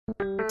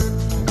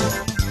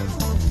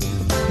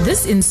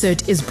This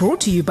insert is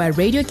brought to you by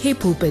Radio K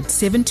Pulpit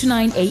 7 to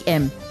 9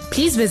 a.m.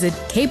 Please visit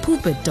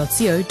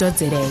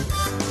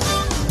kpulpit.co.za.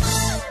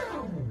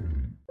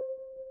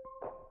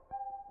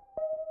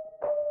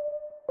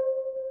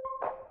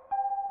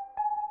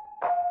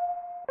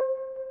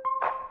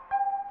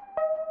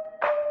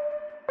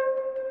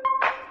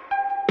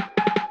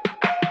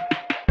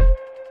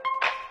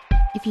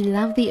 If you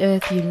love the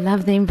earth, you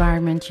love the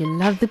environment, you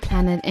love the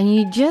planet, and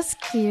you just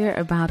care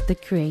about the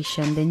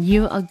creation, then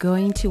you are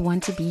going to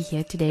want to be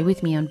here today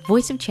with me on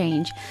Voice of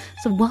Change.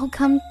 So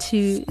welcome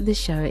to the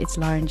show. It's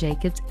Lauren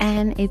Jacobs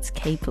and it's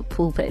Cape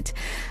Pulpit.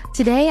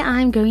 Today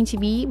I'm going to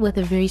be with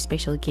a very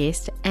special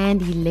guest,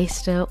 Andy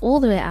Lester,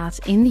 all the way out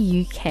in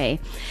the UK.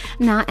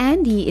 Now,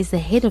 Andy is the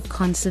head of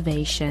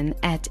conservation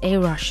at A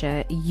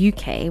Rocha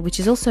UK, which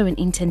is also an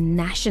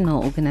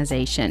international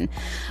organization.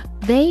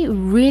 They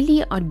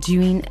really are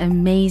doing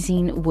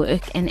amazing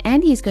work, and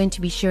Andy is going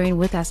to be sharing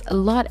with us a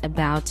lot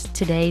about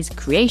today's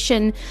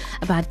creation,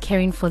 about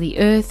caring for the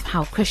earth,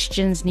 how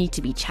Christians need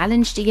to be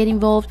challenged to get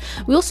involved.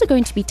 We're also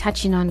going to be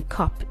touching on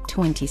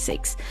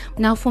COP26.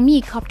 Now, for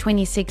me,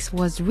 COP26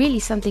 was really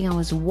something I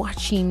was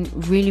watching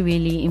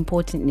really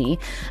importantly.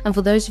 And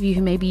for those of you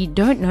who maybe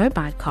don't know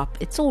about COP,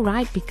 it's all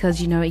right, because,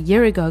 you know, a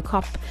year ago,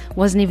 COP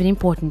wasn't even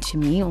important to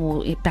me,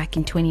 or back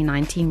in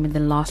 2019 when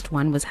the last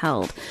one was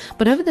held.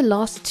 But over the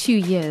last 2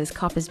 years,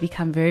 COP has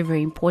become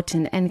very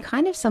important, and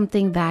kind of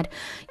something that,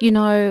 you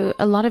know,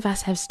 a lot of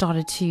us have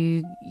started to,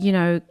 you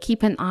know,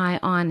 keep an eye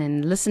on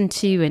and listen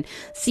to and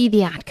see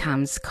the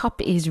outcomes. COP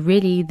is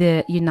really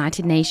the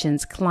United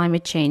Nations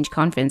Climate Change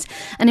Conference,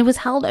 and it was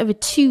held over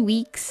 2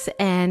 weeks,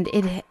 and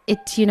it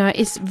you know,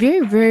 it's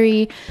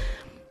very,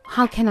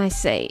 how can I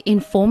say,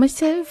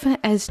 informative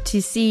as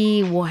to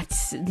see what,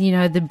 you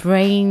know, the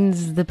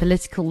brains, the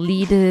political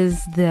leaders,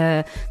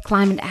 the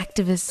climate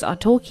activists are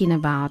talking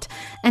about.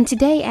 And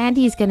today,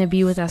 Andy is going to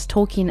be with us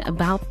talking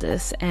about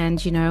this,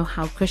 and, you know,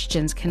 how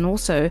Christians can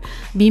also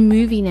be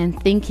moving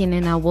and thinking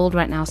in our world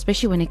right now,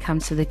 especially when it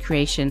comes to the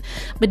creation.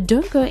 But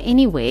don't go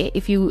anywhere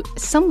if you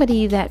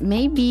somebody that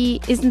maybe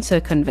isn't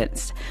so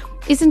convinced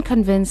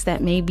that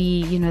maybe,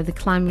 you know, the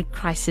climate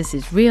crisis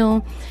is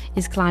real.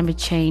 Is climate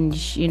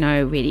change, you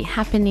know, really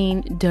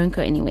happening? Don't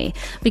go anywhere,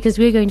 because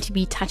we're going to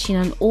be touching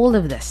on all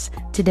of this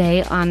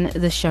today on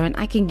the show, and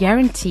I can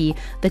guarantee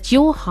that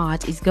your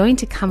heart is going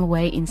to come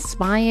away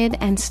inspired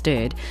and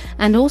stirred.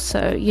 And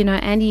also, you know,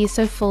 Andy is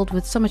so filled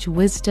with so much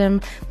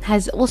wisdom,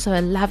 has also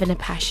a love and a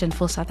passion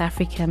for South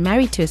Africa,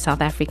 married to a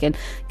South African,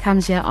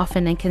 comes here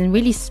often and can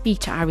really speak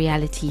to our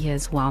reality here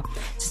as well.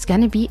 So it's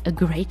going to be a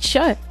great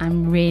show.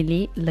 I'm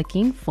really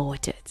looking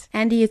forward to it.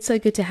 Andy, it's so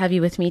good to have you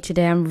with me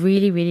today. I'm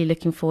really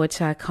looking forward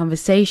to our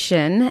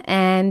conversation.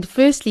 And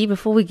firstly,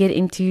 before we get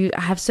into,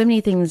 I have so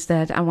many things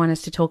that I want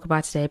us to talk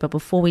about today, but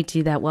before we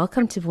do that,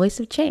 welcome to Voice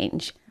of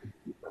Change.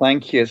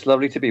 Thank you. It's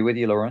lovely to be with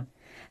you, Lauren.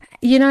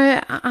 You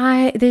know,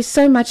 there's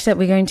so much that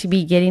we're going to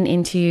be getting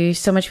into,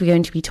 so much we're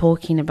going to be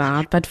talking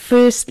about. But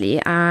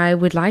firstly, I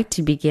would like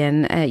to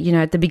begin, you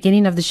know, at the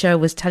beginning of the show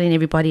was telling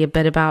everybody a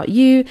bit about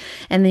you,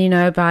 and then, you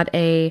know, about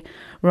A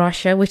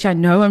Rocha, which I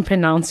know I'm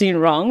pronouncing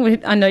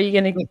wrong. I know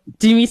you're going to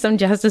do me some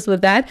justice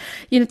with that.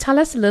 You know, tell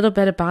us a little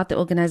bit about the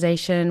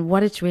organization,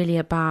 what it's really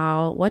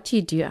about, what do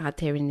you do out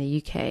there in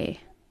the UK?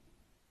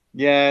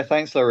 Yeah,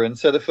 thanks, Lauren.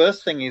 So the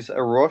first thing is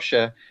A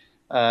Rocha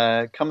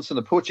comes from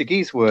the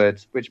Portuguese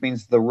word, which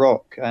means the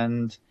rock,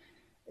 and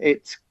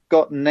it's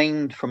got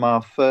named from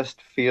our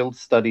first field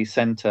study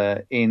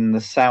centre in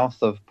the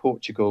south of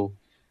Portugal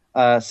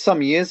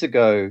some years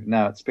ago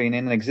now. It's been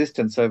in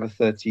existence over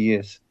 30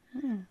 years.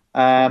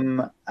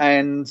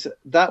 And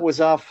that was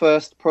our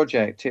first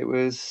project. It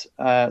was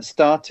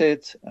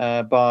started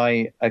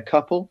by a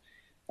couple,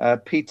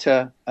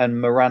 Peter and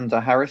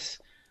Miranda Harris.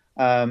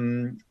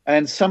 And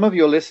some of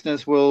your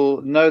listeners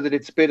will know that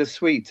it's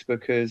bittersweet,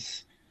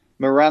 because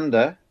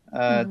Miranda,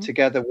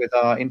 together with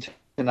our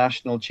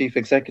international chief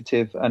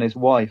executive and his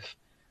wife,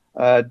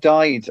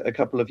 died a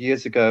couple of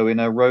years ago in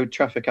a road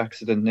traffic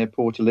accident near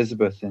Port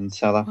Elizabeth in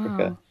South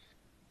Africa. Wow.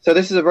 So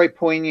this is a very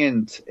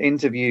poignant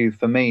interview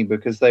for me,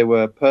 because they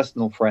were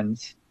personal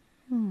friends,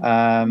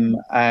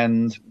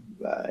 and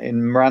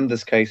in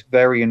Miranda's case,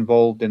 very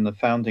involved in the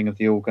founding of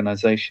the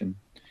organization.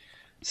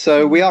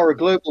 So we are a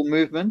global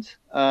movement,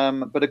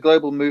 but a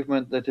global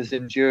movement that has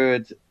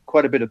endured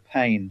quite a bit of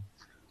pain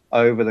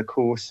over the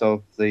course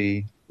of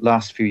the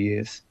last few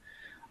years.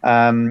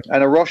 And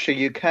A Rocha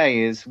UK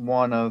is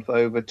one of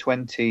over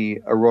 20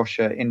 A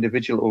Rocha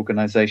individual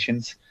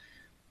organizations.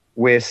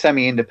 We're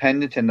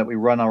semi-independent in that we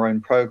run our own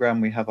program,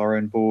 we have our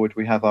own board,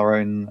 we have our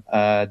own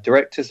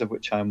directors, of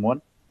which I'm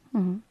one.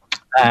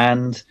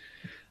 And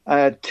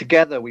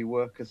together we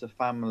work as a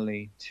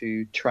family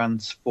to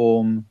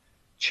transform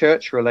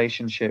church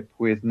relationship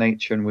with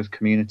nature and with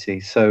community.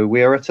 So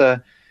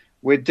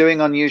we're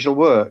doing unusual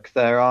work.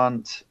 There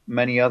aren't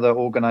many other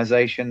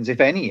organizations,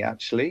 if any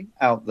actually,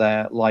 out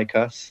there like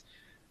us,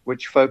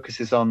 which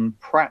focuses on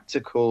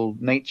practical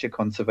nature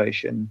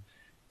conservation,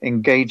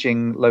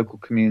 engaging local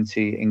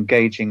community,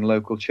 engaging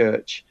local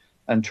church,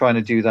 and trying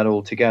to do that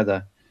all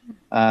together.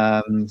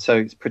 So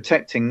it's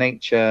protecting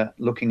nature,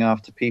 looking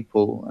after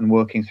people, and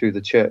working through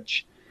the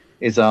church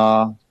is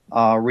our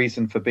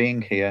reason for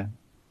being here.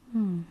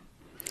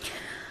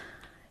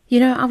 You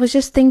know, I was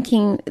just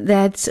thinking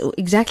that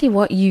exactly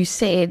what you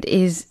said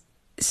is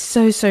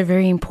so, so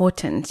very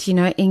important. You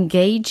know,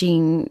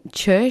 engaging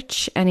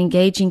church and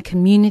engaging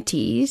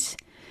communities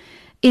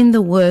in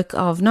the work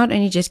of not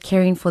only just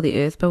caring for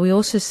the earth, but we're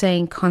also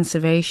saying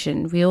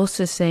conservation. We're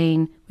also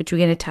saying, which we're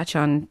going to touch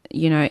on,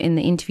 you know, in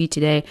the interview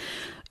today,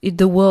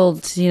 the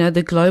world, you know,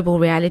 the global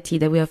reality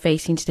that we are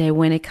facing today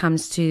when it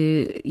comes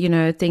to, you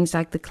know, things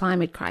like the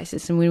climate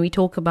crisis. And when we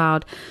talk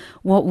about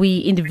what we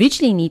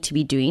individually need to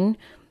be doing,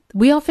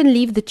 we often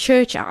leave the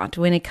church out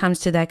when it comes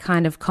to that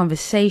kind of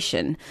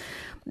conversation.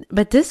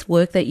 But this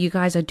work that you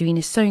guys are doing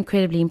is so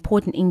incredibly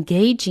important,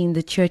 engaging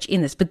the church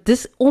in this. But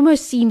this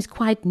almost seems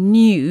quite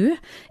new,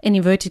 in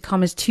inverted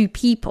commas, to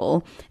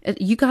people.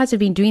 You guys have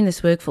been doing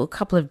this work for a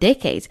couple of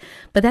decades,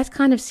 but that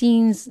kind of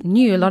seems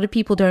new. A lot of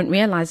people don't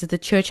realize that the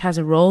church has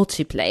a role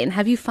to play. And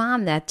have you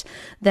found that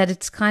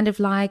it's kind of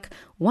like,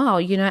 wow,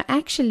 you know,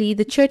 actually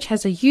the church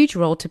has a huge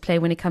role to play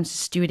when it comes to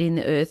stewarding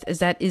the earth, as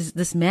that is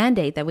this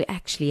mandate that we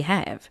actually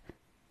have?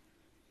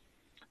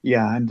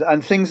 Yeah,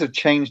 and things have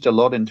changed a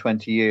lot in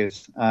 20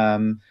 years.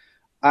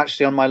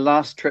 Actually, on my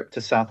last trip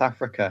to South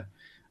Africa,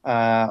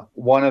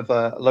 one of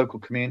the local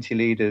community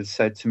leaders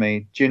said to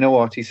me, do you know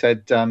what? He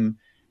said,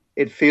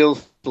 it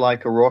feels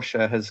like A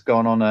Rocha has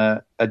gone on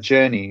a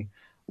journey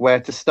where,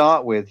 to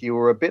start with, you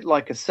were a bit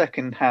like a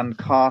second-hand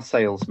car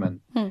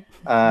salesman.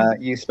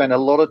 You spent a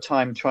lot of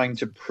time trying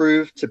to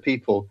prove to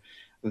people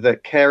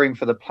that caring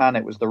for the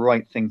planet was the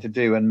right thing to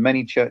do, and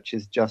many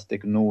churches just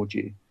ignored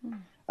you.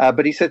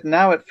 But he said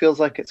now it feels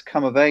like it's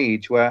come of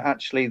age, where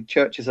actually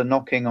churches are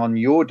knocking on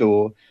your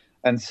door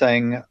and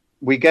saying,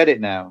 we get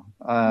it now.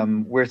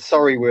 We're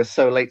sorry we're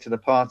so late to the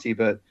party,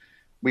 but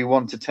we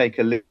want to take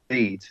a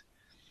lead.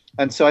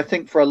 And so I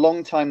think for a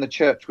long time the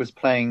church was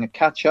playing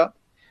catch up,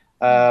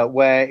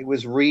 where it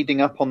was reading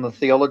up on the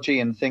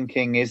theology and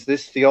thinking, is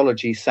this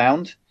theology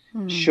sound?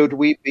 Should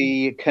we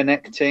be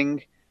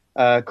connecting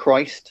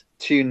Christ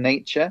to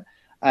nature?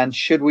 And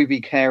should we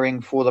be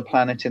caring for the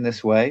planet in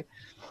this way?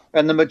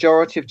 And the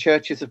majority of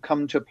churches have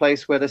come to a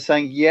place where they're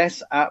saying,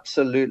 yes,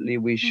 absolutely,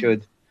 we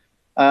should.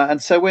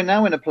 And so we're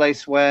now in a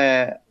place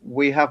where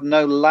we have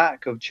no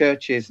lack of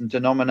churches and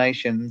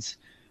denominations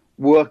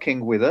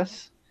working with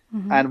us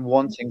and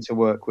wanting to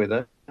work with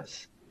us.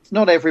 It's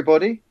not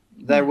everybody.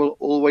 There will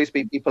always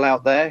be people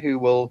out there who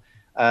will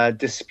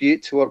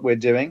dispute what we're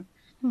doing.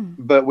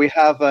 But we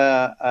have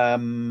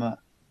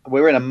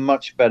we're in a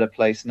much better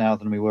place now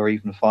than we were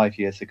even 5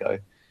 years ago.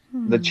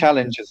 The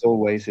challenge, as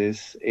always,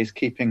 is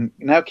keeping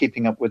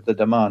up with the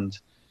demand,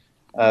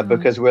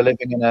 because we're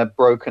living in a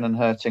broken and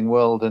hurting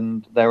world,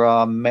 and there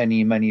are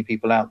many, many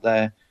people out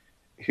there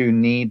who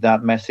need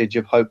that message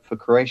of hope for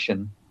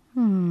creation.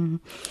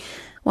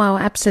 Wow,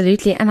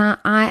 absolutely. And I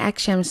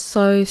actually am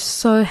so,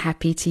 so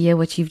happy to hear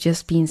what you've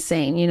just been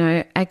saying. You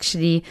know,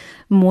 actually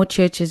more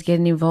churches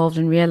getting involved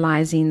and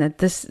realizing that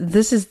this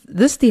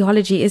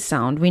theology is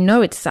sound. We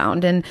know it's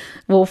sound. And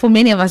well, for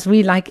many of us,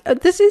 we like, oh,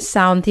 this is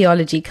sound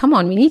theology. Come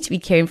on, we need to be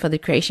caring for the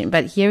creation.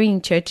 But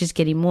hearing churches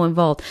getting more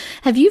involved.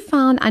 Have you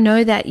found, I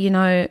know that, you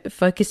know,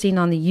 focusing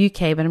on the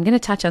UK, but I'm going to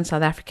touch on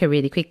South Africa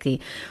really quickly.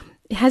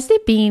 Has there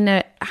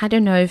been I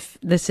don't know if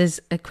this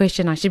is a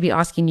question I should be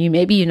asking you,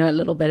 maybe you know a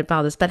little bit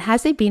about this, but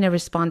has there been a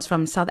response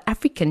from South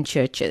African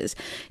churches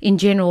in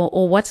general,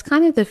 or what's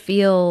kind of the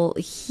feel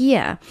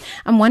here?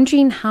 I'm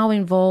wondering how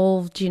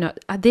involved, you know,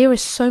 there are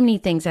so many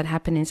things that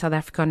happen in South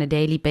Africa on a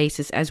daily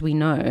basis, as we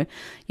know.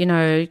 You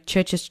know,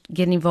 churches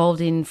getting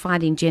involved in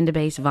fighting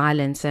gender-based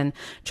violence and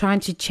trying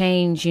to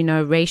change, you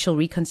know, racial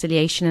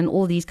reconciliation and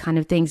all these kind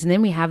of things. And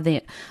then we have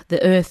the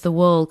earth, the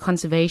world,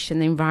 conservation,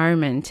 the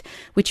environment,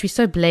 which we're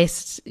so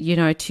blessed, you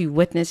know, to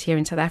witness here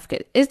in South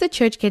Africa. Is the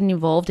church getting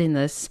involved in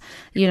this?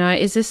 You know,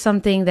 is this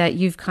something that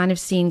you've kind of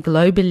seen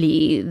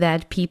globally,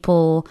 that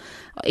people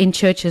in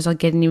churches are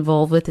getting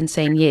involved with and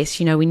saying, yes,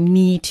 you know, we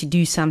need to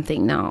do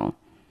something now?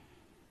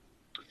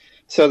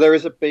 So there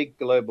is a big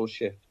global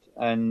shift.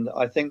 And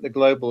I think the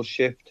global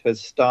shift has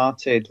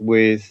started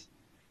with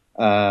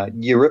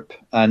Europe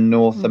and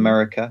North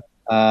America,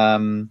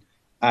 and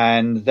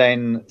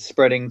then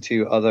spreading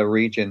to other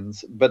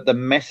regions. But the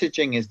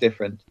messaging is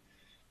different.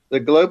 The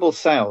Global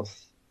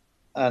South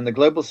and the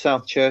Global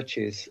South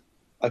churches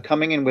are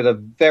coming in with a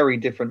very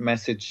different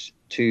message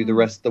to the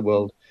rest of the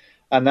world.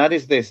 And that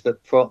is this,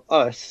 that for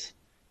us,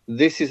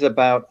 this is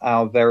about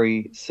our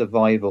very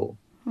survival.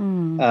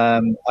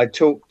 I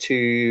talked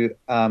to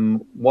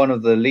one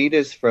of the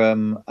leaders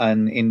from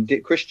an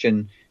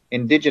Christian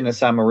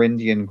indigenous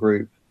Amerindian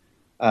group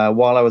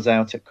while I was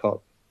out at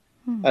COP.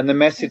 And the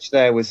message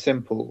there was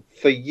simple.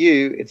 For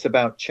you, it's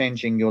about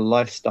changing your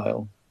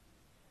lifestyle.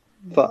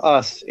 For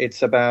us,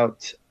 it's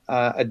about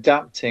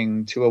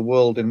adapting to a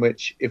world in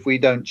which if we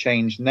don't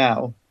change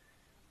now,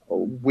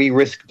 we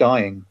risk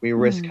dying. We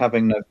risk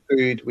having no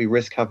food. We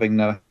risk having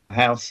no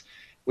house.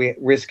 We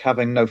risk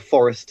having no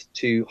forest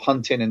to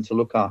hunt in and to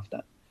look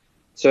after.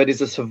 So it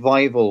is a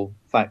survival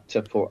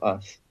factor for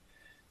us.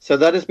 So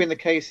that has been the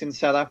case in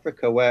South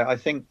Africa, where I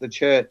think the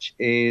church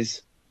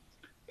is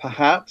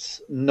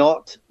perhaps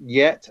not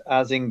yet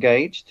as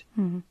engaged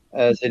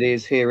as it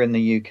is here in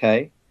the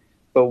UK,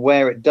 but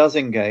where it does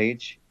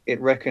engage, it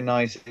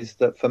recognizes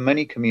that for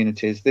many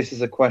communities, this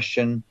is a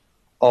question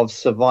of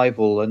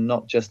survival and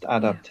not just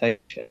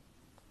adaptation.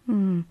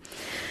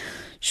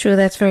 Sure,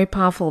 that's very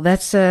powerful.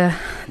 That's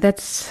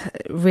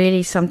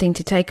really something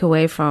to take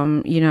away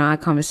from, our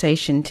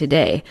conversation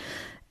today.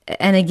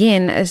 And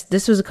again, as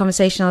this was a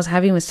conversation I was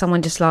having with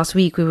someone just last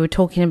week, we were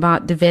talking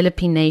about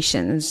developing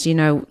nations.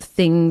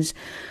 Things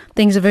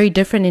are very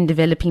different in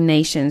developing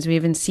nations. We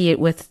even see it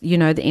with,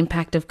 the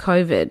impact of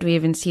COVID. We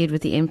even see it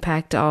with the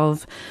impact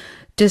of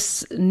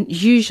just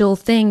usual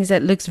things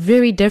that looks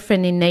very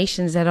different in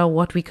nations that are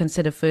what we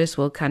consider first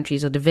world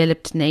countries or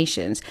developed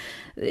nations.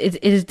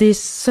 There's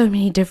so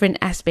many different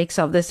aspects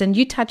of this, and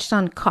you touched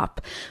on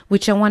COP,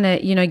 which I want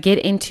to get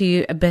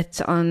into a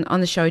bit on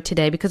the show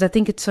today, because I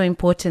think it's so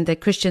important that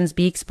Christians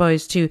be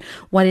exposed to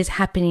what is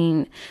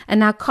happening.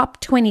 And now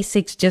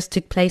COP26 just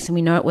took place, and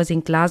we know it was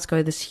in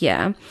Glasgow this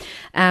year.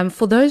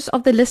 For those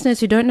of the listeners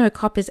who don't know,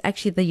 COP is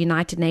actually the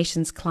United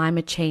Nations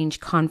Climate Change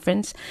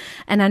Conference,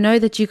 and I know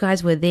that you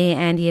guys were there,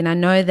 Andy, and I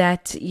know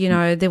that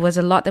there was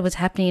a lot that was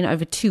happening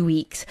over 2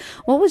 weeks.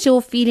 What was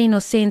your feeling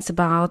or sense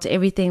about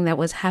everything that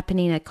was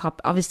happening at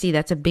COP? Obviously,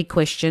 that's a big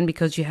question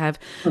because you have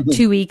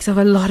 2 weeks of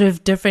a lot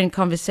of different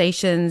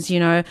conversations,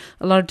 a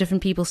lot of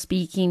different people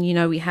speaking.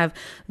 We have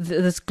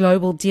this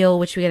global deal,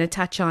 which we're going to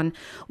touch on.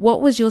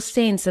 What was your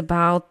sense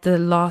about the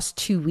last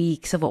 2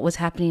 weeks of what was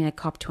happening at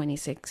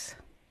COP26?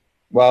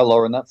 Well,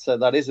 Lauren,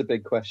 that is a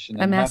big question.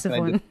 A massive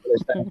one.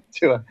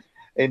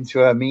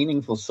 into a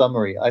meaningful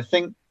summary. I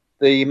think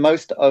the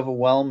most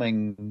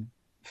overwhelming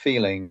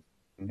feeling,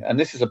 and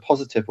this is a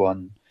positive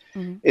one,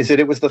 is that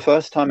it was the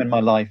first time in my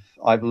life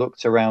I've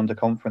looked around a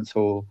conference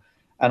hall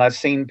and I've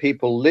seen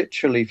people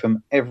literally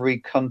from every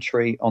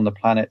country on the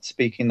planet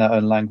speaking their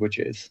own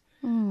languages.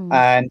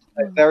 And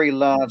a very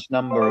large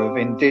number of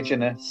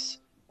indigenous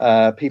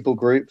people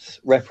groups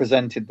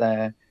represented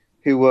there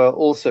who were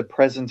also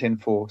present in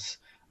force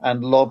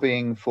and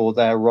lobbying for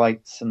their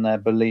rights and their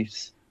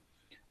beliefs.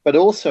 But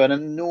also an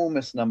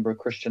enormous number of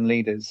Christian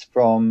leaders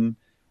from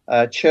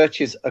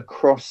churches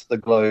across the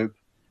globe.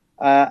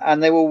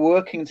 And they were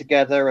working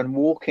together and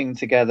walking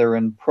together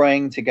and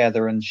praying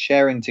together and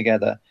sharing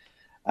together.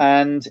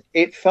 And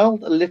it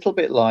felt a little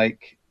bit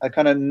like a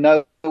kind of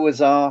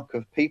Noah's Ark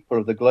of people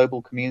of the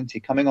global community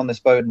coming on this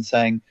boat and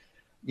saying,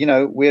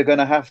 we're going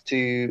to have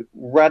to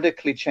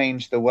radically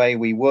change the way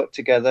we work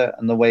together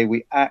and the way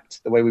we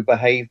act, the way we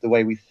behave, the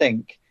way we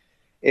think,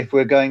 if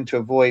we're going to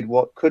avoid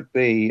what could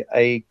be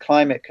a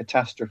climate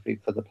catastrophe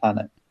for the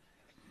planet.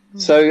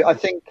 So I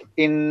think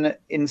in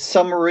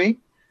summary,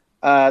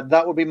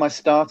 that would be my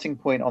starting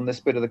point on this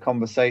bit of the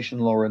conversation,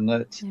 Lauren,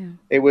 that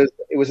it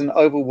was an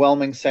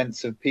overwhelming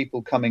sense of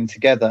people coming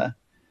together.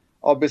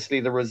 Obviously,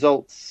 the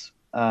results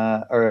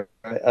are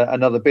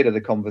another bit of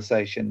the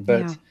conversation,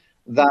 but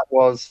that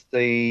was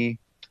the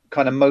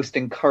kind of most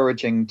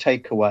encouraging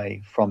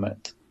takeaway from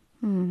it.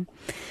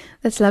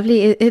 That's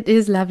lovely. It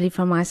is lovely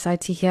from my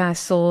side to hear. I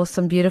saw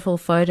some beautiful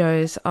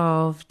photos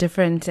of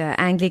different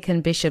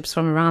Anglican bishops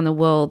from around the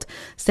world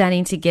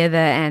standing together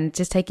and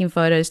just taking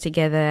photos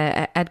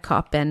together at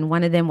COP. And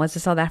one of them was a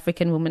South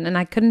African woman. And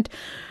I couldn't,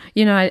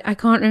 I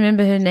can't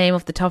remember her name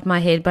off the top of my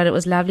head, but it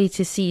was lovely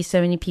to see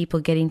so many people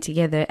getting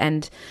together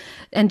and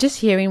just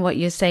hearing what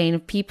you're saying,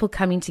 of people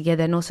coming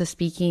together and also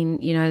speaking,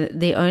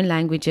 their own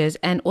languages,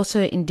 and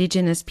also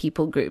indigenous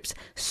people groups.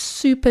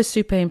 Super,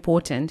 super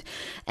important.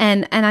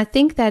 And I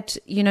think that,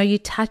 you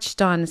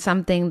touched on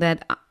something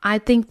that I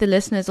think the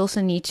listeners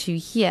also need to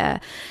hear,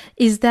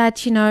 is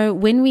that,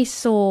 when we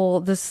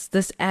saw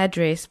this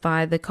address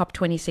by the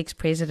COP26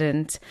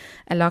 president,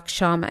 Alok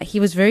Sharma, he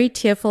was very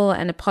tearful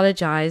and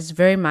apologized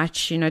very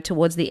much,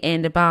 towards the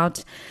end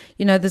about,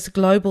 this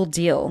global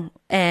deal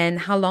and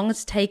how long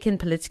it's taken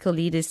political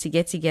leaders to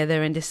get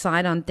together and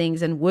decide on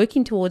things and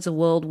working towards a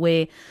world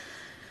where,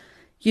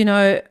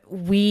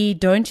 we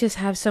don't just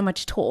have so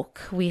much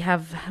talk, we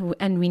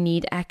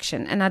need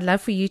action. And I'd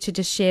love for you to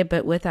just share a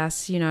bit with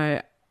us,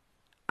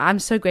 I'm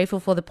so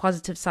grateful for the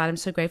positive side. I'm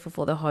so grateful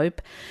for the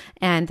hope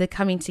and the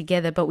coming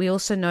together. But we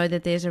also know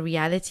that there's a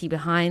reality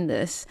behind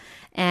this.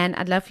 And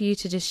I'd love for you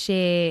to just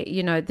share,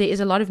 there is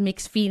a lot of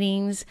mixed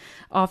feelings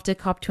after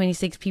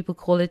COP26. People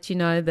call it,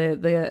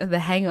 the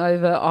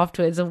hangover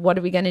afterwards of what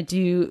are we going to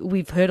do?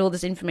 We've heard all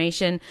this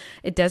information.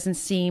 It doesn't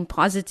seem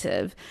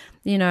positive.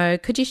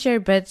 Could you share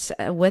a bit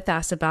with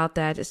us about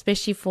that,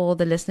 especially for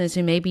the listeners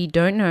who maybe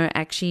don't know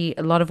actually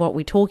a lot of what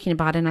we're talking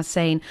about and are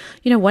saying,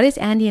 what is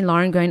Andy and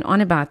Lauren going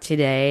on about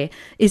today?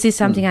 Is this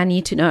something I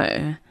need to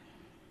know?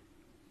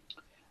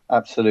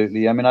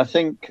 Absolutely. I mean, I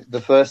think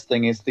the first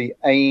thing is the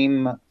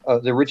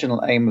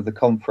original aim of the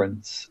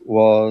conference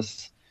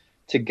was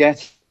to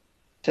get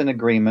an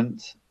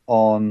agreement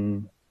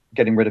on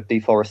getting rid of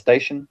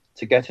deforestation,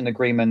 to get an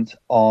agreement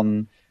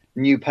on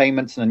new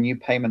payments and a new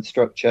payment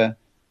structure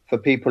for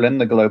people in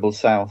the global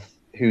south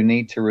who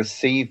need to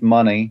receive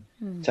money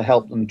to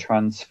help them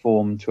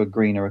transform to a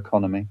greener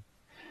economy.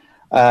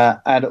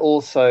 And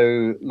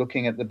also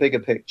looking at the bigger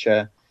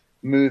picture,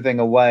 moving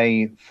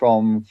away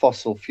from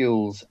fossil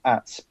fuels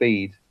at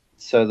speed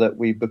so that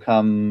we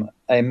become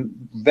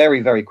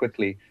very, very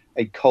quickly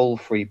a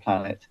coal-free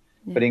planet,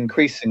 but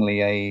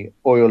increasingly a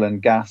oil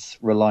and gas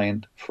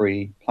reliant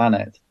free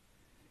planet.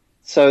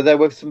 So there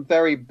were some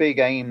very big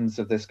aims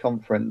of this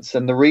conference.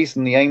 And the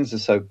reason the aims are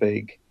so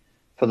big,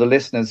 for the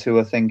listeners who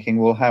are thinking,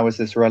 well, how is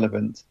this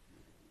relevant?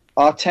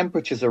 Our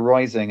temperatures are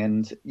rising,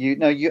 and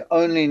you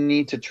only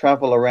need to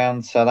travel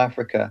around South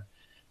Africa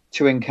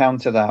to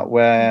encounter that.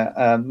 Where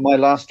my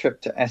last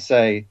trip to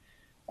SA,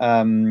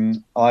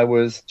 I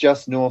was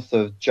just north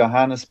of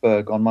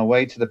Johannesburg on my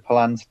way to the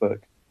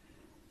Pilanesberg,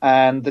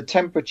 and the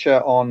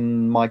temperature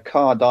on my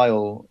car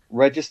dial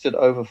registered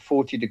over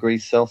 40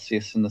 degrees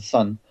Celsius in the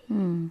sun,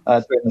 in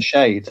the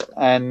shade.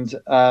 And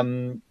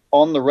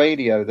on the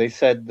radio, they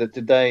said that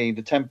today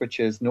the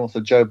temperatures north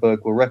of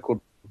Joburg were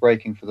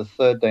record-breaking for the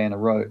third day in a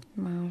row.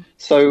 Wow.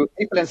 So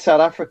people in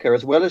South Africa,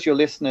 as well as your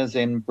listeners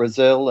in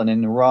Brazil and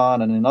in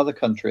Iran and in other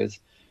countries,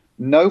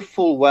 know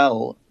full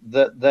well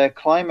that their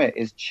climate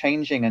is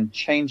changing and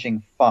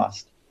changing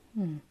fast.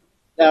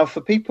 Now,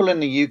 for people in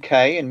the UK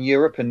and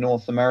Europe and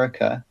North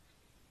America,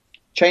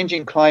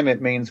 changing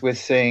climate means we're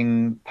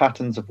seeing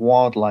patterns of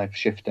wildlife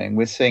shifting.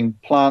 We're seeing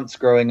plants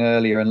growing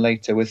earlier and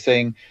later. We're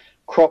seeing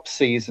crop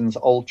seasons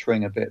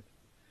altering a bit.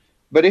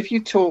 But if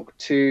you talk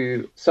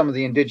to some of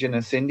the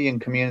indigenous Indian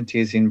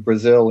communities in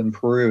Brazil and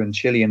Peru and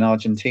Chile and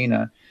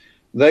Argentina,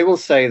 they will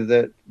say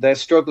that they're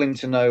struggling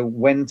to know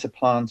when to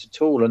plant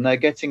at all, and they're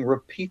getting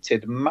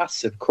repeated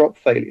massive crop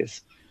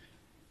failures.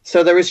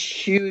 So there is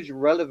huge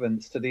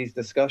relevance to these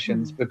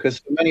discussions because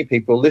for many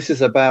people, this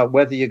is about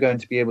whether you're going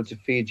to be able to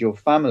feed your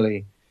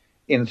family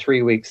in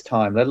 3 weeks'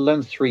 time, let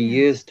alone 3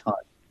 years' time.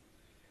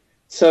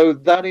 So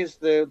that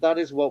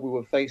is what we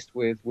were faced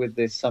with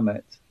this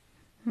summit.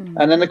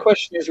 And then the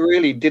question is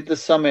really, did the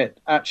summit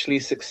actually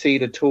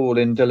succeed at all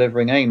in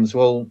delivering aims?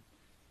 Well,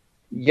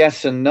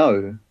 yes and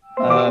no.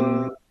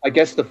 I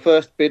guess the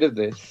first bit of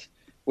this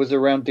was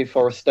around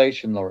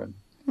deforestation, Lauren.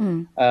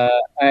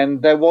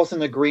 And there was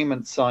an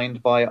agreement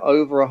signed by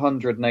over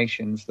 100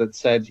 nations that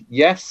said,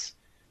 yes,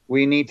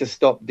 we need to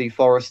stop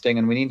deforesting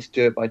and we need to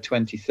do it by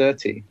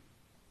 2030.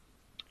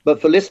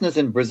 But for listeners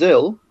in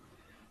Brazil,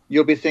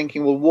 you'll be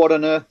thinking, well, what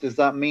on earth does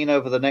that mean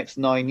over the next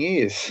 9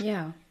 years?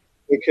 Yeah.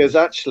 Because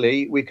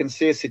actually we can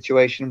see a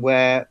situation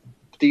where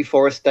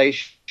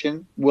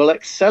deforestation will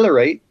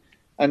accelerate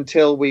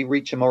until we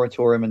reach a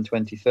moratorium in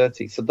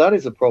 2030. So that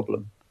is a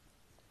problem.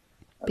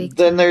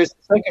 Then there's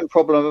the second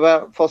problem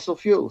about fossil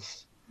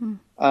fuels.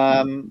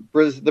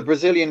 The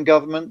Brazilian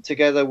government,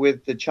 together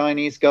with the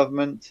Chinese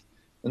government,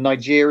 the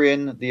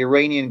Nigerian, the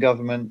Iranian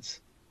government,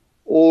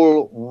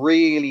 all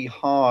really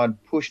hard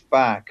pushed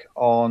back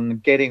on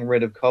getting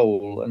rid of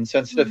coal. And so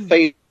instead of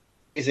phasing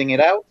it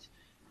out,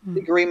 the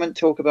agreement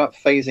talked about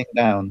phasing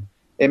down.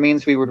 It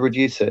means we would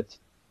reduce it.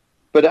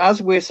 But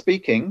as we're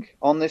speaking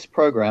on this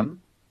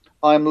program,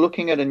 I'm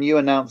looking at a new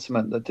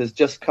announcement that has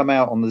just come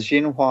out on the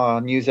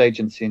Xinhua news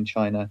agency in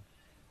China,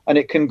 and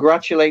it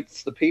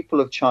congratulates the people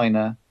of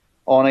China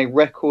on a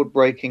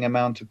record-breaking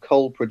amount of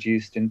coal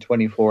produced in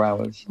 24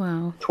 hours.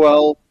 Wow.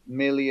 12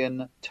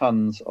 million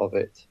tons of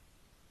it.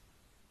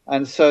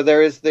 And so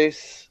there is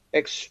this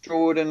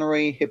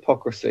extraordinary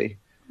hypocrisy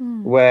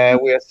where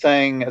we are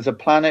saying as a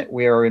planet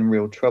we are in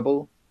real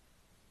trouble,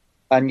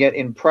 and yet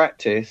in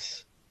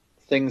practice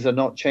things are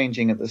not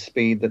changing at the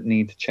speed that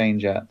need to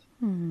change at.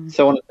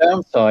 So on the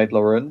downside,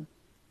 Lauren,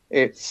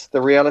 it's the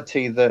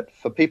reality that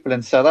for people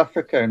in South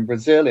Africa, in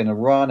Brazil, in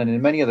Iran, and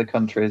in many other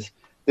countries,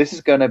 this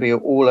is going to be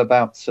all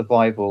about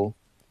survival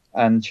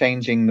and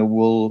changing the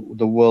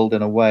world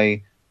in a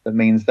way that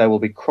means there will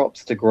be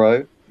crops to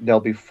grow,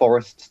 there'll be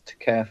forests to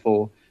care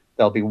for,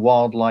 there'll be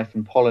wildlife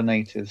and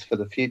pollinators for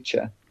the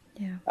future,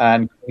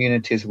 and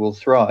communities will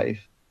thrive.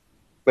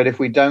 But if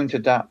we don't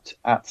adapt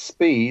at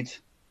speed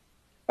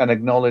and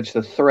acknowledge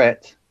the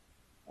threat,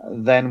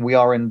 then we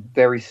are in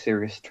very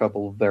serious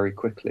trouble very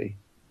quickly.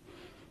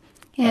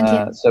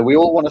 So we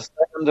all want to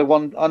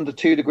stay under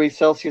 2 degrees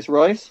Celsius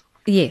rise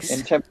in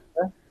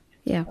temperature.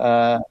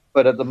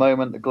 But at the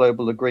moment, the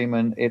global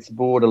agreement, it's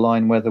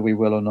borderline whether we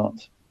will or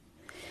not.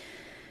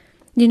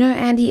 You know,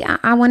 Andy,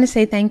 I want to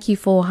say thank you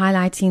for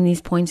highlighting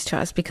these points to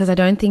us, because I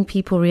don't think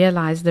people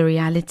realize the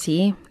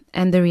reality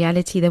and the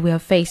reality that we are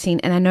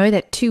facing. And I know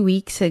that 2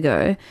 weeks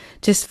ago,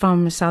 just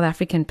from a South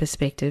African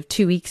perspective,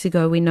 2 weeks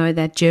ago, we know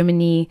that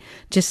Germany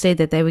just said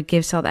that they would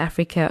give South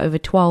Africa over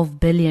 12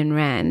 billion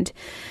rand.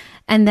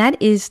 And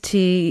that is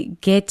to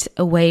get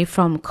away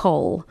from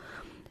coal.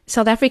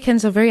 South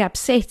Africans are very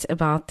upset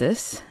about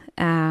this.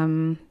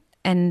 And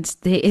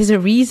there is a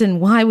reason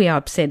why we are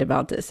upset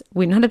about this.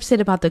 We're not upset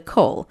about the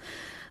coal,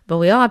 but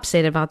we are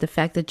upset about the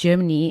fact that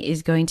Germany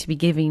is going to be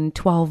giving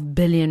 12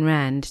 billion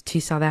rand to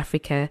South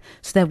Africa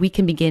so that we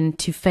can begin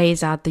to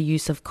phase out the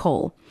use of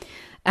coal.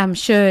 I'm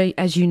sure,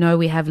 as you know,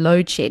 we have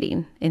load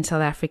shedding in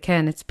South Africa,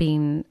 and it's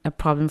been a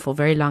problem for a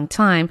very long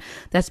time.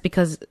 That's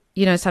because,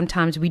 you know,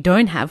 sometimes we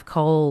don't have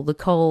coal. The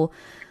coal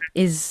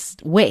is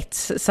wet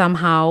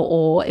somehow,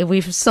 or if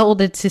we've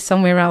sold it to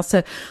somewhere else.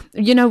 So,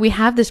 we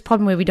have this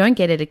problem where we don't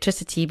get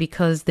electricity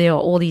because there are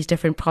all these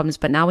different problems.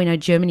 But now we know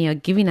Germany are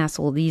giving us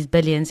all these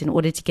billions in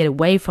order to get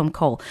away from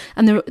coal.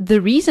 And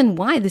the reason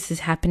why this is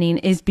happening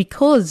is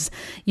because,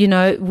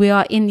 we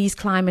are in these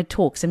climate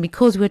talks, and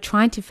because we're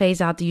trying to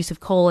phase out the use of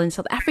coal. And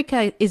South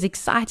Africa is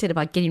excited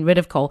about getting rid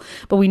of coal,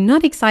 but we're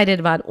not excited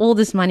about all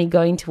this money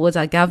going towards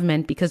our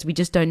government, because we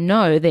just don't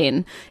know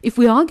then if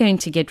we are going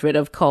to get rid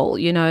of coal.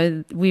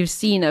 We've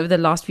seen over the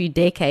last few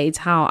decades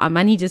how our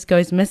money just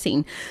goes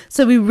missing.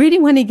 So we really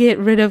want to get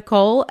rid of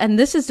coal. And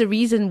this is the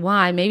reason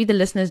why maybe the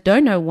listeners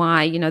don't know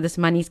why, this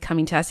money is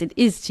coming to us. It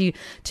is to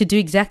do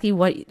exactly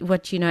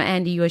what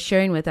Andy, you are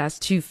sharing with us,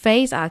 to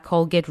phase out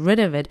coal, get rid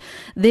of it.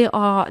 There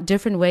are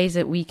different ways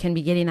that we can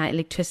be getting our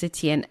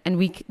electricity. And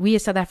we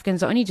as South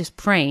Africans are only just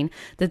praying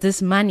that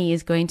this money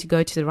is going to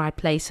go to the right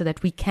place so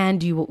that we can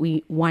do what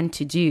we want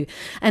to do.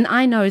 And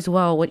I know as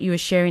well what you were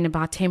sharing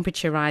about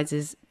temperature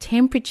rises,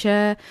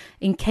 temperature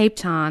in Cape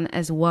Town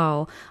as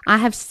well.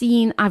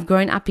 I've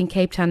grown up in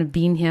Cape Town, I've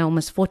been here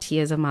almost 40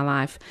 years of my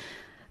life.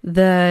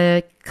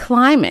 The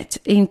climate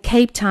in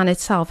Cape Town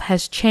itself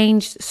has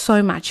changed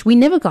so much. We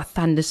never got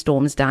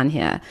thunderstorms down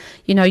here.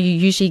 You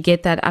usually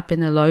get that up in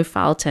the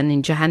Lowveld and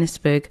in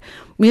Johannesburg.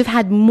 We've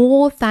had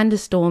more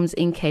thunderstorms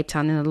in Cape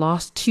Town in the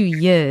last 2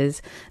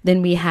 years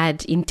than we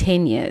had in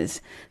 10 years.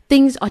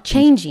 Things are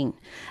changing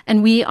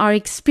and we are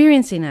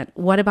experiencing it.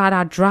 What about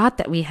our drought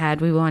that we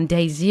had? We were on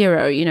day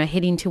 0,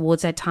 heading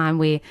towards that time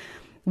where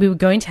we were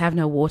going to have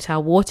no water. Our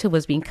water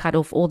was being cut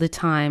off all the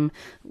time.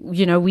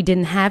 We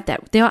didn't have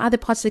that. There are other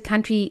parts of the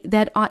country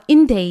that are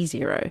in day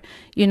 0.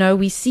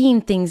 We're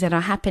seeing things that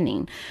are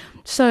happening.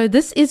 So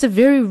this is a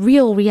very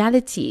real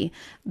reality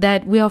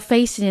that we are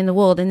facing in the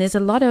world. And there's a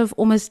lot of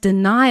almost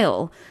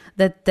denial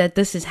that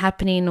this is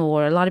happening,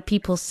 or a lot of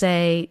people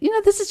say,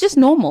 this is just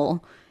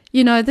normal.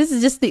 This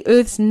is just the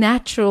Earth's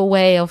natural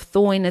way of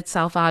thawing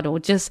itself out, or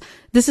just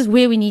this is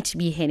where we need to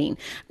be heading.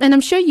 And I'm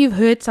sure you've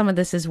heard some of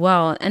this as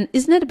well. And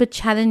isn't it a bit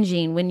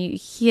challenging when you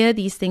hear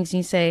these things and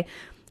you say,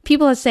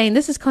 people are saying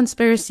this is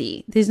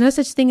conspiracy. There's no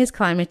such thing as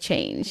climate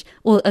change,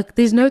 or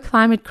there's no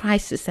climate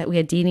crisis that we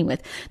are dealing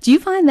with. Do you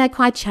find that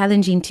quite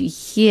challenging to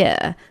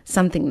hear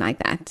something like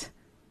that?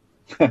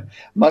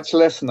 Much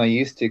less than I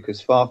used to, because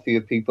far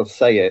fewer people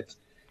say it.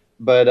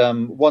 But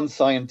one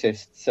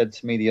scientist said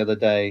to me the other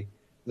day,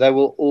 there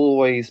will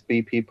always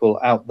be people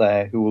out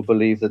there who will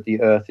believe that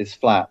the earth is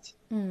flat.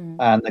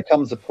 And there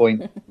comes a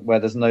point where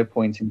there's no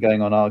point in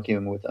going on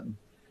arguing with them.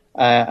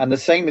 And the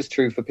same is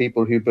true for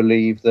people who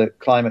believe that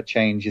climate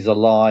change is a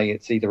lie.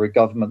 It's either a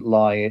government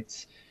lie,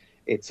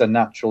 it's a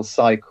natural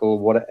cycle,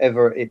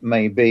 whatever it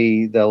may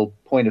be, they'll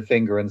point a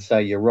finger and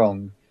say you're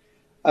wrong.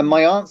 And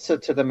my answer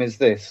to them is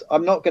this: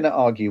 I'm not going to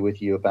argue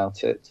with you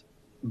about it,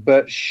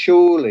 but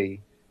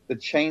surely the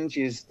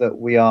changes that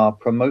we are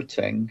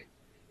promoting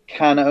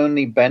can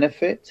only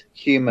benefit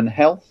human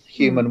health,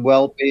 human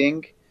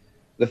well-being,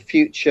 the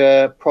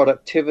future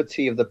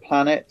productivity of the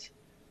planet,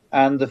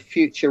 and the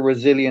future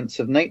resilience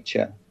of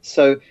nature.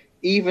 So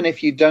even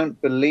if you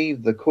don't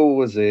believe the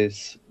cause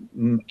is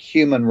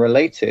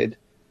human-related,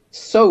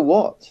 so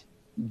what?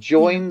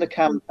 Join the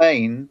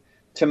campaign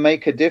to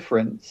make a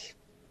difference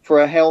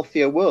for a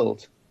healthier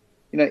world.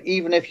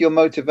 Even if your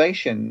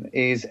motivation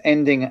is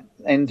ending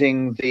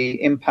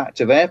the impact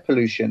of air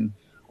pollution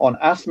on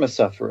asthma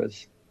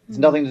sufferers, it's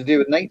nothing to do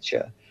with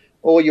nature.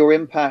 Or your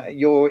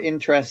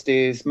interest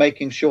is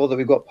making sure that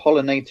we've got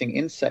pollinating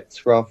insects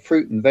for our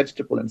fruit and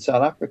vegetable in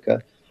South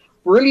Africa.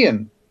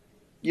 Brilliant.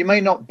 You may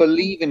not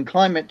believe in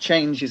climate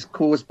change is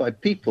caused by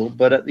people,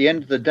 but at the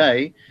end of the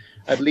day,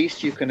 at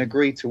least you can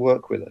agree to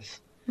work with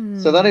us.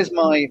 So that is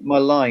my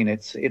line.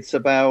 It's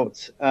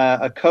about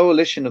a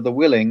coalition of the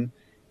willing,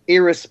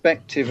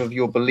 irrespective of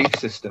your belief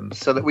systems,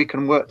 so that we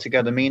can work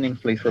together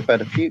meaningfully for a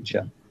better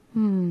future.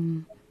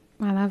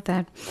 I love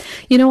that.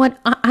 You know what?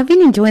 I've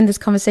been enjoying this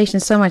conversation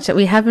so much that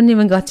we haven't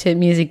even got to a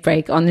music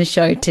break on the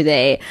show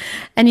today.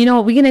 And you know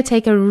what? We're going to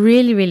take a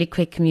really, really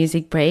quick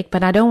music break,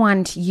 but I don't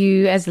want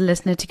you as a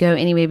listener to go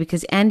anywhere,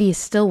 because Andy is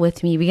still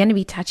with me. We're going to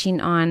be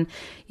touching on,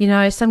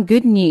 some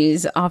good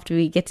news after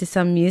we get to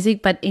some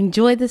music, but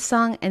enjoy the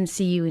song and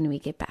see you when we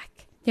get back.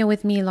 You're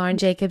with me, Lauren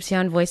Jacobs, here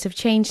on Voice of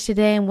Change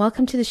today, and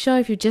welcome to the show.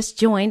 If you've just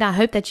joined, I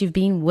hope that you've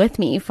been with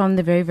me from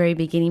the very, very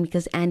beginning,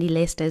 because Andy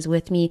Lester is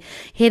with me,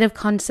 Head of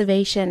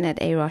Conservation at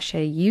A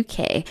Rocha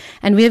UK.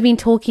 And we have been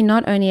talking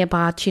not only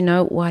about,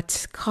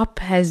 what COP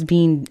has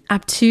been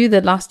up to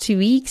the last 2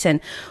 weeks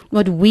and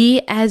what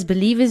we as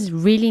believers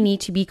really need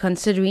to be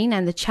considering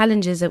and the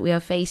challenges that we are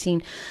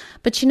facing.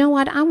 But you know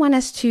what? I want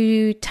us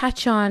to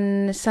touch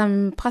on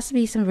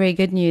possibly some very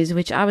good news,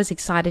 which I was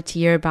excited to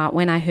hear about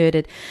when I heard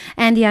it.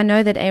 Andy, I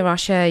know that A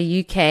Rocha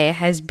UK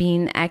has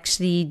been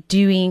actually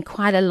doing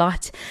quite a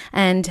lot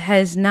and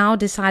has now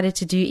decided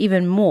to do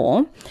even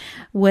more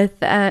with,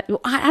 I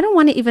don't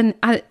want to even,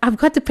 I've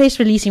got the press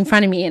release in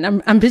front of me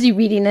and I'm busy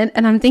reading it,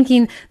 and I'm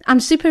thinking, I'm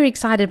super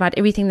excited about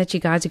everything that you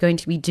guys are going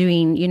to be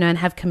doing, you know, and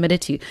have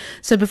committed to.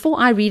 So before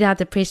I read out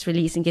the press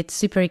release and get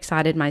super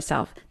excited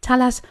myself,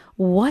 tell us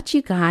what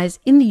you guys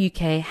in the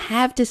UK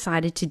have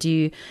decided to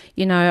do,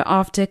 you know,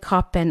 after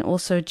COP, and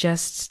also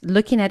just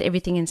looking at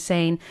everything and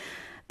saying,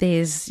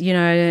 there's, you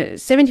know,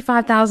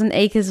 75,000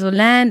 acres of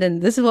land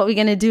and this is what we're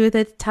going to do with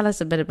it. Tell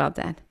us a bit about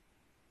that.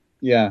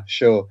 Yeah,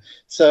 sure.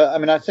 So, I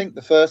mean, I think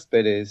the first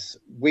bit is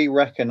we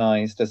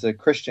recognized as a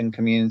Christian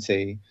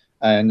community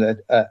and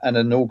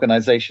an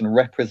organization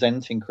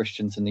representing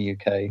Christians in the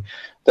UK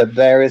that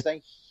there is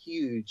a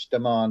huge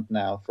demand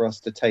now for us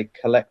to take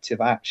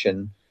collective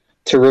action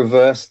to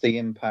reverse the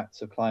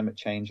impacts of climate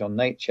change on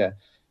nature.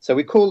 So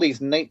we call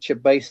these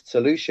nature-based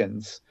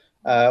solutions,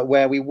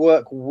 where we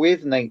work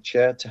with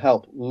nature to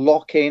help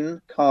lock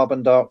in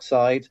carbon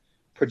dioxide,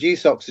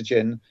 produce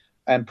oxygen,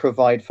 and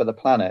provide for the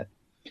planet.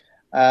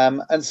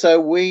 And so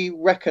we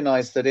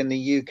recognize that in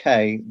the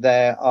UK,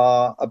 there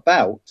are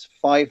about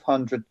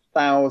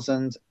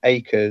 500,000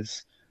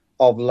 acres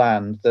of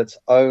land that's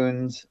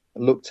owned,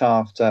 looked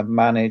after,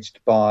 managed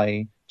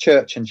by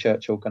church and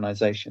church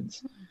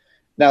organizations.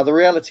 Now, the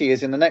reality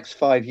is in the next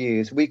 5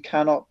 years, we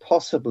cannot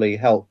possibly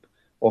help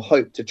or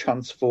hope to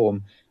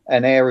transform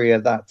an area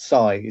that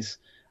size.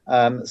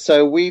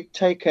 So we've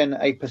taken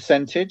a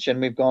percentage and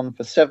we've gone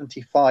for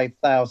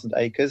 75,000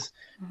 acres,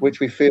 which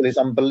we feel is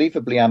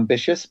unbelievably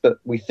ambitious, but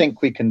we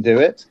think we can do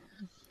it.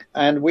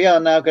 And we are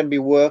now going to be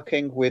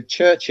working with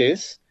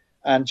churches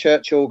and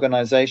church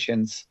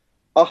organizations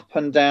up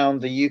and down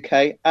the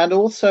UK and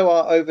also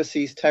our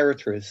overseas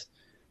territories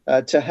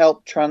to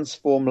help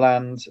transform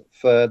land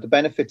for the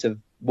benefit of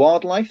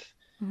wildlife,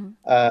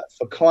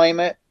 for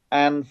climate,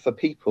 and for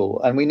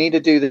people. And we need to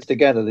do this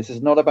together. This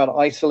is not about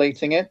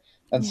isolating it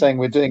and saying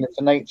we're doing it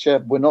for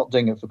nature. We're not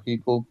doing it for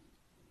people.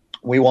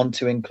 We want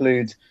to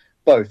include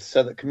both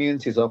so that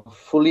communities are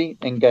fully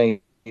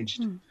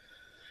engaged.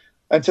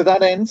 And to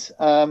that end,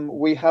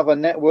 we have a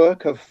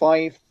network of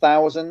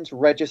 5,000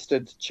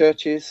 registered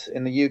churches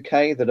in the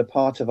UK that are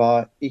part of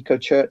our Eco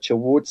Church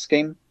Award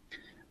scheme.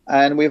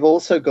 And we've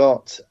also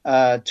got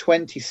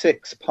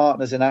 26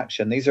 partners in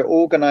action. These are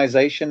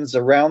organizations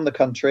around the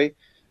country,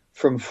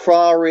 from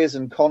friaries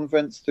and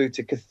convents through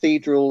to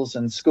cathedrals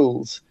and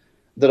schools,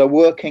 that are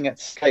working at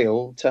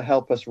scale to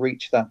help us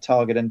reach that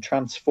target and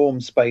transform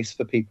space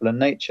for people and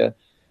nature.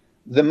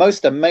 The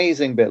most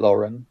amazing bit,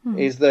 Lauren,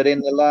 is that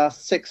in the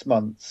last 6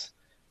 months,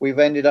 we've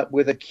ended up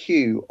with a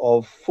queue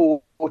of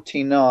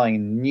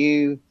 49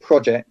 new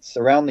projects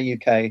around the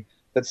UK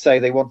that say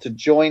they want to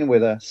join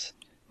with us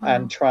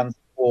and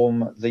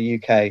transform the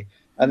UK.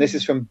 And this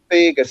is from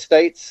big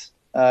estates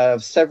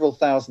of several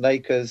thousand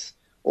acres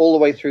all the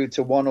way through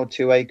to 1 or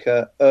 2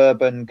 acre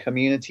urban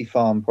community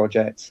farm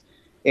projects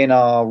in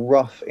our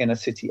rough inner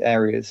city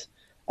areas.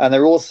 And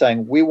they're all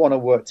saying, we want to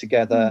work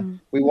together.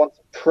 We want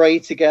to pray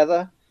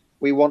together.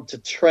 We want to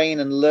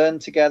train and learn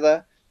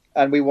together.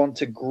 And we want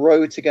to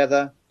grow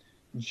together,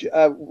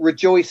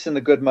 rejoice in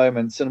the good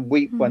moments and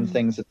weep when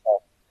things are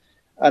tough.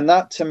 And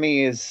that to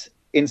me is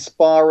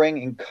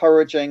inspiring,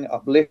 encouraging,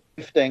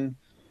 uplifting.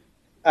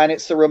 And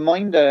it's a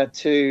reminder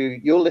to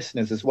your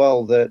listeners as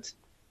well that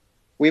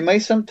we may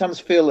sometimes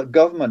feel that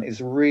government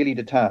is really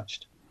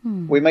detached.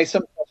 We may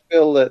sometimes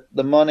feel that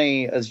the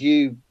money, as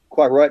you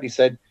quite rightly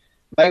said,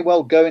 may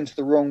well go into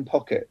the wrong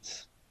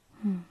pockets.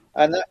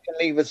 And that can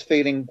leave us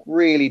feeling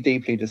really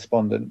deeply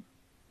despondent.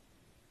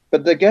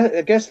 But I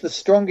guess the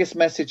strongest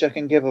message I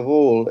can give of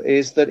all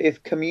is that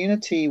if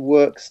community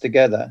works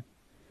together,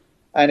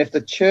 and if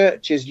the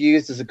church is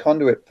used as a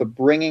conduit for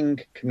bringing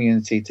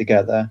community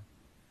together,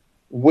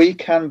 we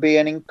can be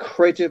an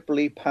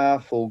incredibly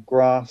powerful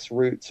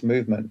grassroots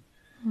movement.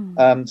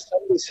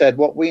 Somebody said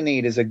what we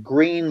need is a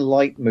green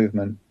light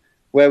movement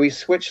where we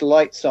switch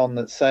lights on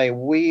that say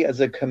we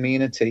as a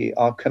community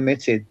are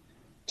committed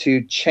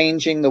to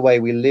changing the way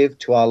we live,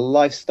 to our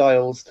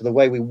lifestyles, to the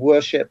way we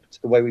worship,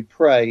 to the way we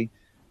pray.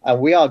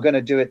 And we are going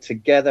to do it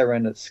together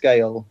and at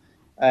scale.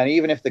 And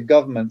even if the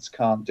governments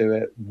can't do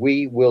it,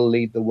 we will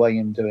lead the way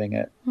in doing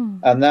it.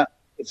 And that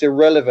it's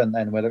irrelevant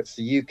then whether it's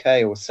the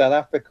UK or South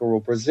Africa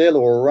or Brazil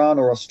or Iran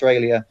or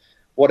Australia,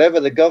 whatever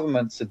the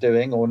governments are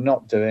doing or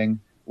not doing,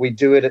 we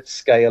do it at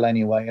scale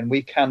anyway, and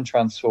we can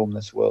transform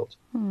this world.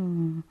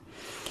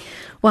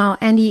 Wow,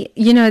 Andy,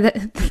 you know,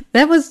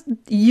 that was,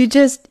 you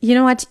just, you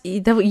know what,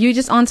 you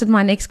just answered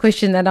my next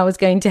question that I was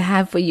going to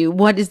have for you.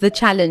 What is the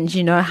challenge,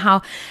 you know,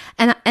 how,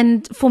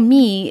 and for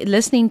me,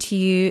 listening to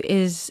you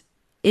is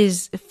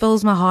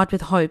fills my heart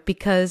with hope,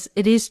 because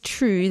it is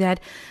true that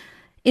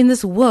in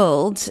this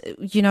world,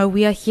 you know,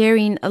 we are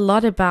hearing a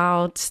lot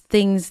about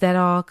things that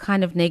are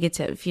kind of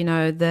negative, you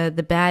know,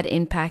 the bad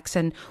impacts,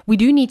 and we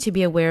do need to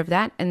be aware of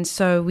that. And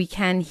so we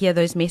can hear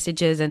those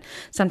messages, and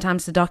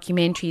sometimes the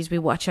documentaries we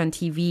watch on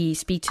TV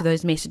speak to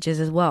those messages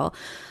as well.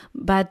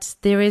 But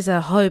there is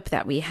a hope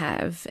that we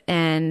have.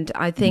 And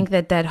I think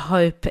that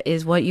hope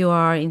is what you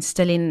are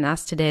instilling in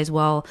us today as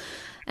well.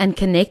 and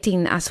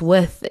connecting us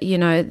with,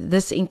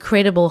 this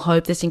incredible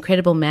hope, this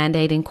incredible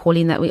mandate and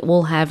calling that we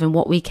all have and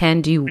what we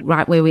can do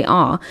right where we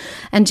are.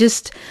 And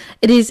just,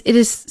 it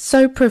is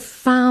so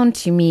profound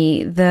to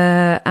me,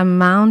 the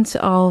amount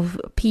of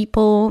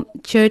people,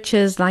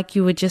 churches, like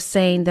you were just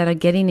saying, that are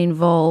getting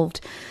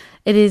involved.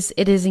 It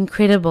is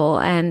incredible,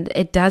 and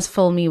it does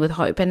fill me with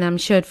hope. And I'm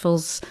sure it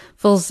fills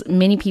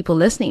many people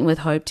listening with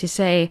hope to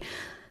say,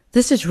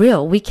 this is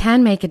real. We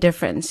can make a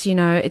difference.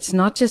 It's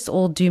not just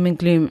all doom and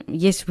gloom.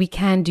 Yes, we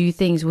can do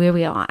things where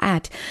we are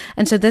at.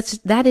 And so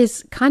that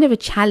is kind of a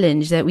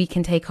challenge that we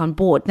can take on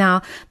board.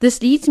 Now,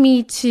 this leads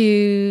me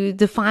to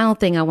the final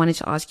thing I wanted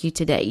to ask you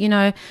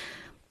today.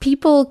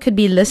 People could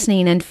be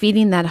listening and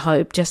feeling that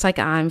hope, just like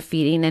I'm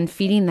feeling, and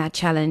feeling that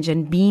challenge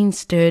and being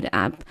stirred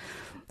up.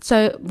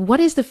 So what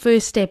is the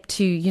first step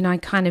to,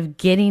 kind of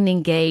getting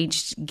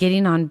engaged,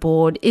 getting on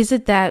board? Is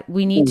it that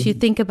we need to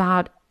think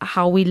about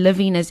how we're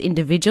living as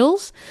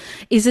individuals?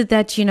 Is it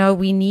that,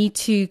 we need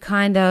to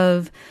kind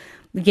of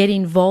get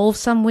involved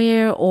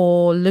somewhere,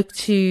 or look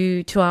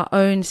to our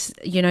own,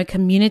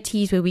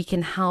 communities where we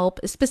can help,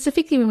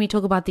 specifically when we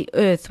talk about the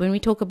earth, when we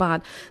talk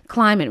about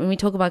climate, when we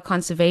talk about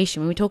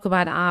conservation, when we talk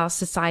about our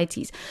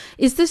societies?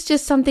 Is this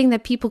just something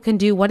that people can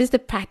do? What is the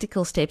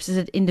practical steps? Is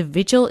it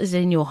individual? Is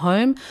it in your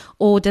home?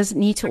 Or does it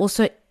need to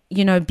also,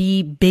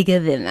 be bigger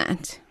than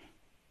that?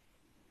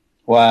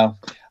 Wow.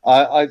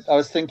 I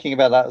was thinking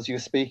about that as you were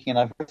speaking, and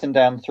I've written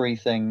down 3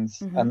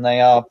 things, and they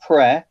are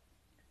prayer,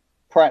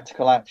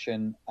 practical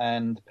action,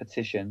 and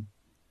petition.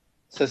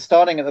 So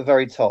starting at the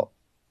very top,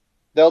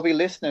 there'll be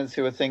listeners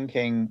who are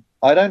thinking,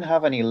 I don't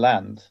have any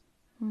land.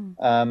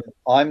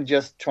 I'm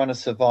just trying to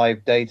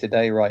survive day to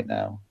day right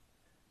now.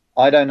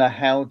 I don't know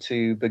how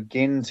to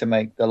begin to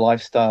make the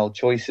lifestyle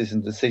choices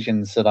and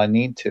decisions that I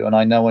need to, and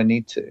I know I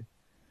need to.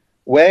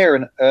 Where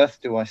on earth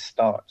do I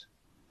start?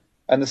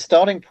 And the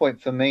starting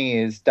point for me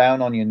is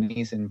down on your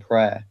knees in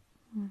prayer.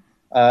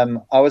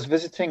 I was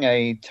visiting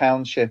a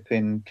township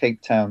in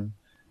Cape Town,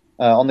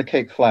 on the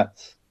Cape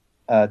Flats,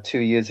 2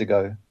 years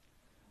ago,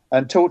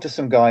 and talked to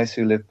some guys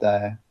who lived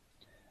there.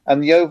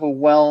 And the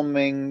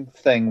overwhelming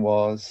thing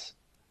was,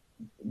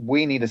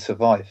 we need to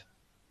survive.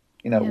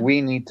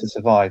 We need to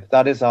survive.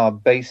 That is our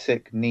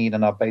basic need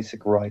and our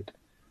basic right.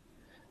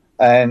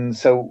 And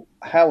so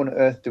how on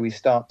earth do we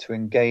start to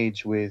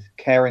engage with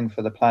caring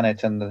for the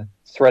planet and the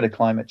threat of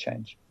climate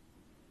change?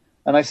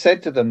 And I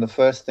said to them, the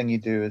first thing you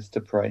do is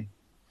to pray,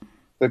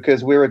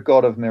 because we're a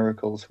God of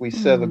miracles. We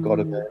serve a God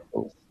of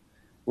miracles.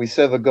 We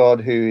serve a God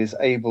who is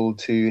able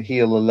to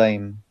heal the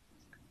lame,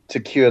 to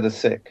cure the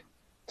sick,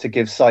 to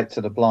give sight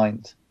to the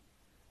blind.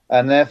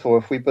 And therefore,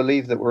 if we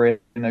believe that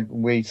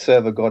we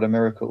serve a God of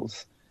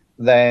miracles,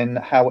 then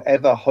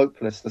however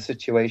hopeless the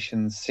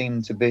situations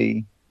seem to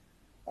be,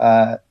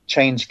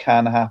 change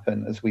can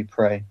happen as we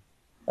pray.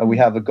 We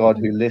have a God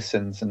who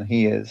listens and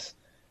hears,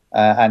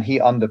 and he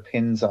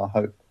underpins our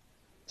hope.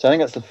 So I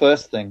think that's the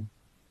first thing.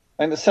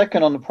 And the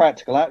second, on the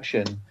practical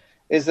action,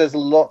 is there's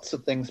lots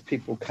of things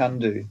people can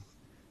do.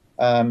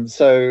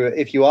 So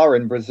if you are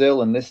in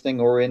Brazil and listening,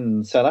 or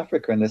in South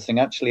Africa and listening,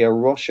 actually A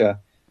Rocha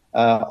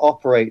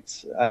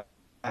operates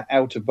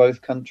out of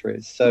both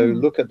countries. So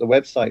look at the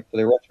website for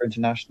the A Rocha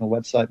International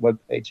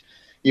webpage.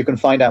 You can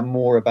find out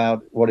more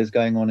about what is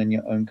going on in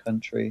your own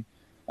country.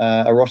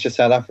 A Rocha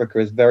South Africa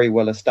is very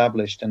well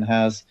established and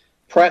has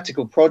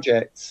practical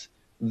projects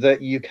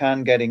that you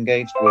can get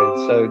engaged with.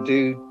 So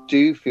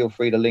do feel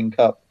free to link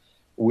up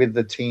with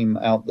the team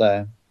out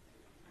there.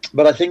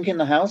 But I think in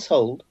the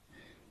household,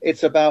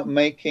 it's about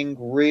making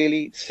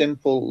really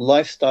simple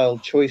lifestyle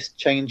choice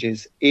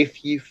changes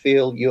if you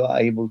feel you are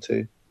able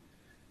to.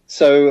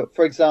 So,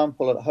 for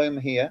example, at home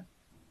here,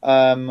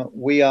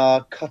 we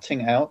are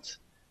cutting out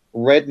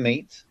red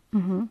meat,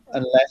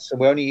 unless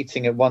we're only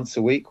eating it once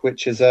a week,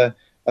 which is a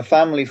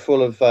family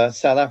full of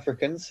South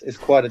Africans is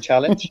quite a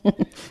challenge.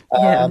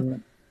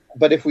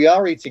 But if we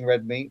are eating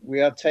red meat,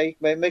 we are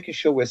making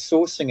sure we're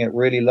sourcing it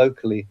really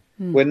locally.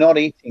 We're not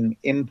eating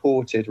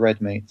imported red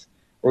meat.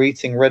 We're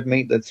eating red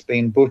meat that's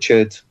been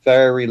butchered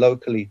very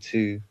locally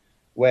to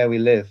where we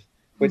live,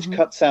 which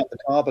cuts out the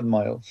carbon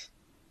miles.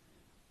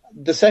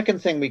 The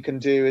second thing we can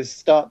do is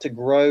start to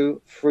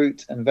grow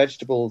fruit and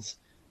vegetables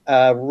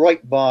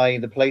right by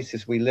the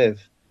places we live.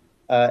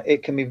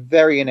 It can be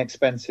very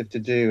inexpensive to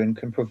do and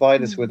can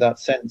provide us with that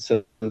sense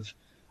of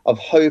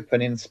hope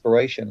and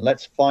inspiration.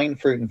 Let's find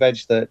fruit and veg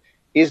that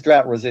is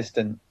drought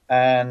resistant,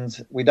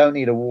 and we don't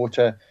need to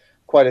water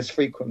quite as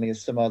frequently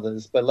as some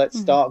others, but let's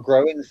start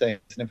growing things.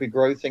 And if we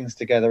grow things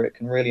together, it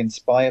can really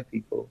inspire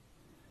people.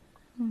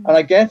 And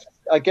I guess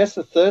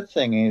the third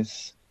thing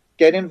is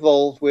get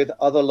involved with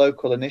other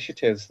local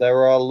initiatives. There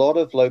are a lot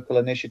of local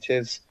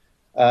initiatives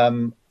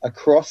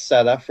across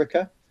South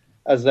Africa,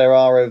 as there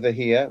are over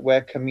here,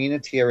 where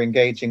community are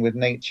engaging with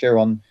nature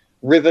on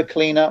river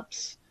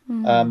cleanups,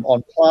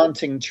 on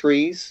planting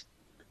trees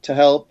to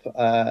help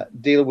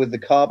deal with the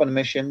carbon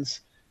emissions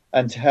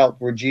and to help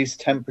reduce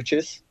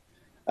temperatures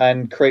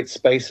and create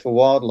space for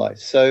wildlife.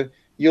 So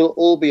you'll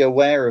all be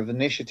aware of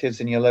initiatives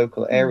in your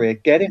local area.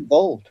 Get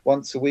involved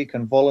once a week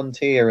and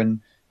volunteer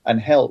and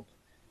help.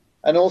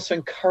 and also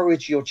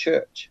encourage your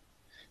church.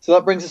 So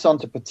that brings us on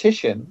to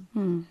petition,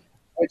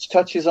 which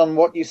touches on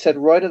what you said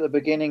right at the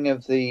beginning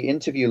of the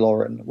interview,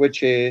 Lauren,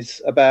 which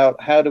is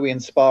about how do we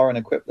inspire and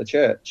equip the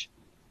church.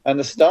 And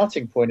the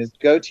starting point is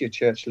go to your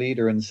church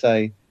leader and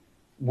say,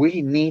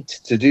 we need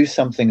to do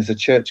something as a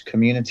church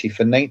community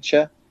for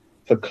nature,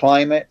 for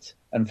climate,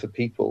 and for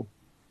people.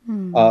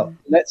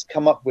 Let's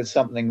come up with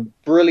something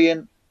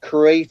brilliant,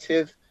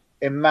 creative,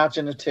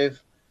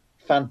 imaginative,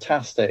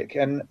 fantastic.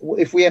 And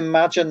if we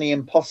imagine the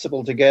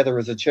impossible together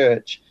as a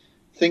church,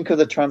 think of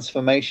the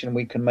transformation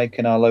we can make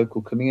in our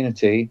local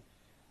community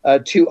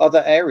to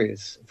other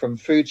areas, from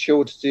food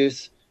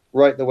shortages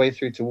right the way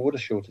through to water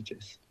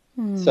shortages.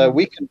 So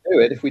we can do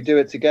it if we do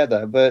it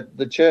together, but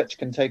the church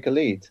can take a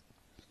lead.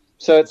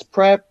 So it's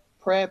prayer,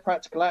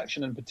 practical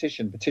action, and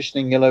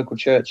petitioning your local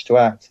church to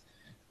act.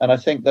 And I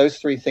think those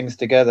three things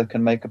together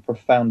can make a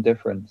profound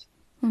difference.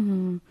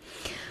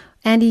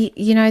 Andy,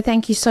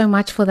 thank you so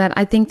much for that.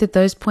 I think that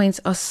those points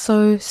are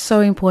so,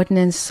 so important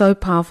and so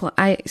powerful.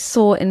 I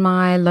saw in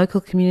my local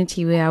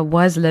community where I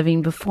was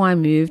living before I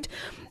moved,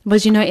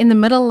 was, in the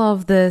middle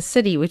of the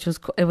city,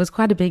 it was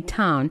quite a big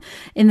town.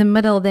 In the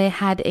middle, they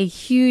had a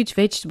huge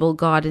vegetable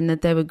garden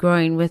that they were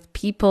growing with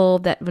people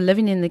that were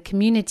living in the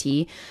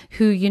community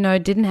who,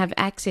 didn't have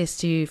access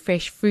to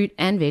fresh fruit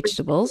and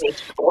vegetables.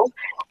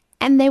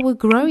 And they were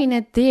growing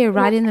it there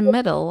right in the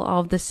middle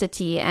of the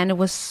city. And it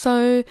was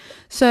so,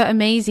 so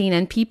amazing.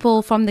 And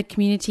people from the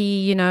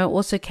community,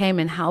 also came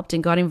and helped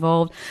and got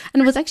involved.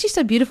 And it was actually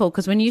so beautiful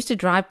because when you used to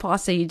drive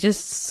past there, you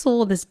just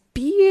saw this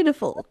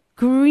beautiful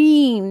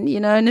green,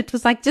 and it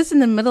was like just in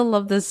the middle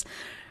of this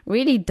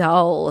really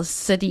dull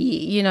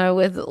city,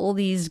 with all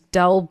these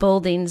dull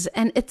buildings.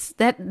 And it's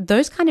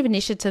those kind of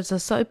initiatives are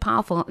so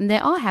powerful, and they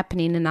are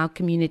happening in our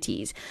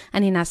communities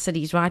and in our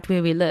cities right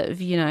where we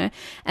live,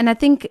 and I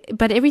think,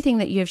 but everything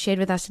that you have shared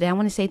with us today, I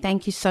want to say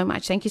thank you so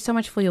much. Thank you so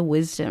much for your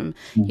wisdom,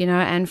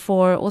 and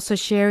for also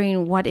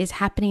sharing what is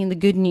happening in the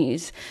good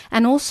news,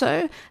 and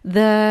also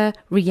the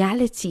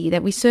reality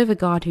that we serve a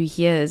God who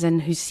hears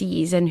and who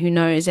sees and who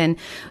knows. And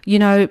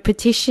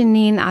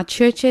petitioning our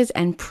churches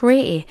and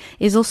prayer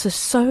is also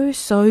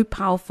so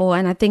powerful,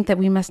 and I think that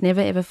we must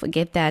never ever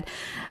forget that.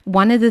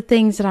 One of the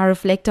things that I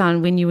reflect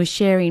on when you were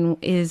sharing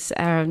is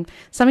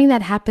something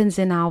that happens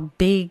in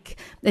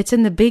it's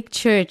in the big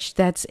church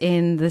that's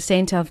in the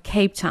center of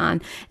Cape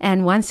Town,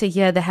 and once a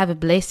year they have a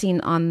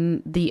blessing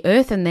on the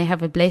earth and they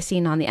have a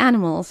blessing on the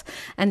animals.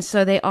 And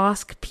so they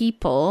ask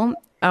people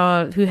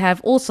who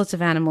have all sorts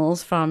of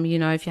animals, from,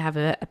 if you have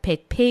a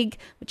pet pig,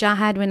 which I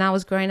had when I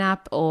was growing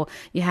up, or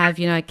you have,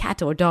 a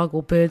cat or a dog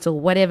or birds or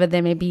whatever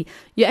they may be,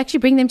 you actually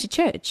bring them to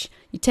church.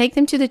 You take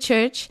them to the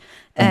church,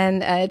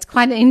 and it's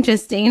quite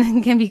interesting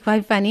and can be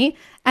quite funny.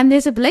 And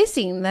there's a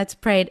blessing that's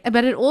prayed,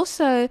 but it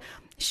also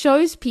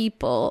shows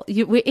people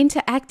we're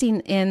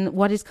interacting in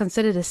what is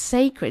considered a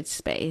sacred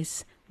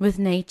space with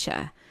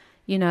nature.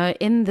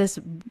 In this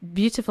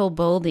beautiful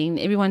building,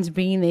 everyone's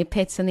bringing their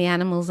pets and the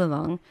animals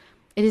along.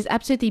 It is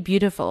absolutely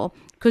beautiful,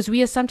 because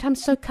we are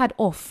sometimes so cut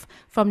off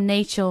from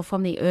nature, or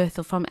from the earth,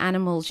 or from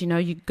animals.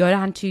 You go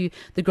down to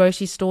the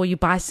grocery store, you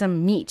buy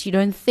some meat, you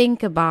don't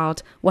think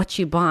about what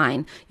you're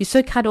buying. You're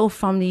so cut off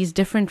from these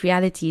different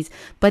realities,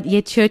 but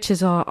yet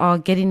churches are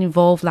getting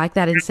involved like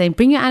that and saying,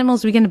 bring your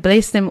animals, we're going to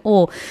bless them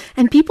all.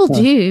 And people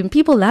do, and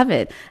people love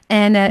it.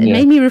 And it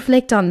made me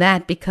reflect on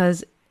that,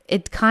 because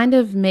it kind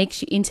of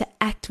makes you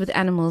interact with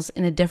animals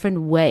in a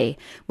different way,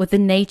 with the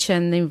nature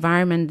and the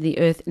environment, the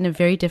earth, in a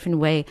very different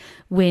way,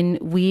 when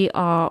we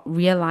are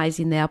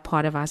realizing they are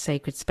part of our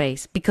sacred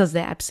space, because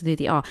they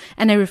absolutely are,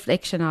 and a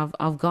reflection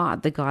of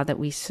God, the God that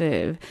we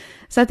serve.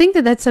 So I think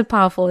that that's so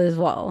powerful as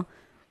well.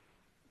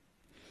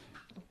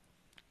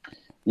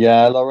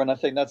 Yeah, Lauren, I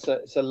think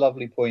it's a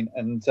lovely point.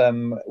 And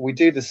we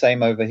do the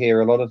same over here.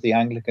 A lot of the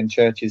Anglican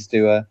churches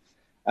do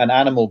an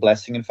animal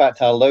blessing. In fact,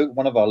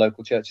 one of our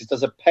local churches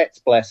does a pets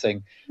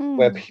blessing,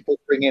 where people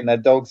bring in their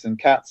dogs and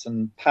cats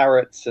and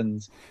parrots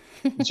and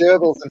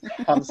gerbils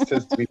and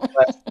hamsters to be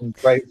blessed and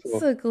grateful.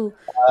 So cool.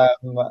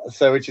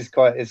 So which is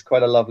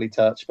quite a lovely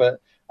touch.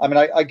 But I mean,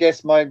 I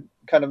guess my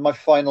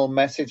final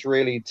message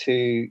really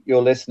to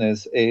your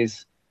listeners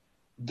is,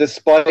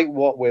 despite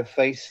what we're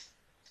faced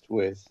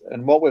with,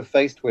 and what we're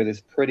faced with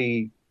is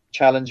pretty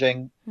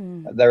challenging.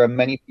 There are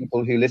many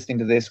people who, listening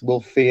to this,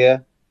 will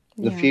fear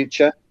the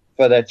future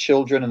for their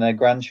children and their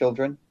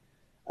grandchildren.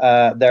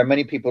 There are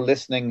many people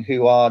listening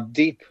who are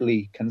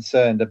deeply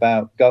concerned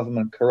about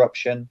government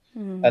corruption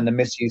and the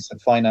misuse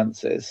of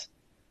finances.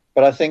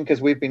 But I think,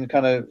 as we've been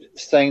kind of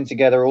staying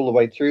together all the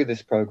way through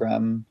this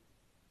program,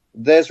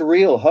 there's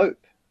real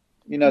hope,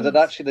 that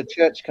actually the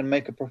church can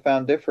make a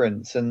profound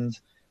difference, and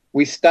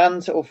we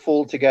stand or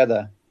fall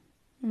together.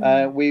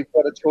 We've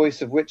got a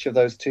choice of which of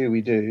those two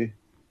we do.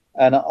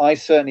 And I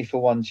certainly,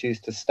 for one, choose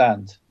to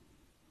stand,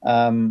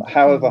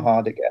 however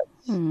hard it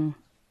gets,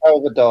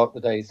 however dark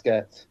the days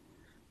get.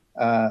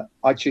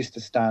 I choose to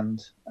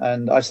stand,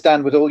 and I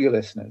stand with all your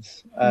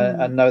listeners,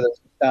 and know that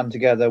if we stand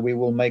together, we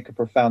will make a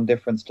profound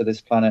difference to this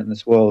planet and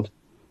this world.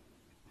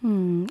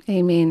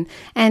 Amen.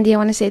 Andy, I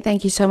want to say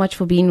thank you so much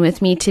for being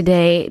with me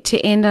today. To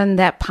end on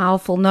that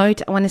powerful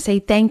note, I want to say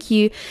thank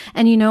you.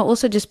 And,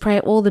 also just pray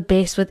all the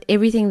best with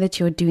everything that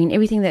you're doing,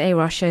 everything that A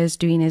Rocha is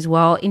doing as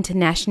well,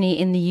 internationally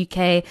in the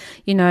UK,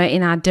 in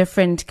our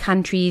different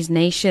countries,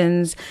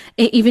 nations,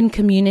 even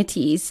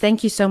communities.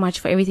 Thank you so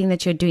much for everything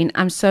that you're doing.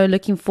 I'm so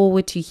looking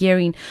forward to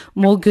hearing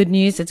more good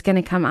news that's going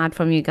to come out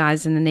from you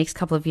guys in the next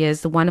couple of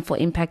years, the wonderful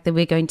impact that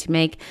we're going to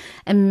make.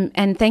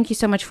 And thank you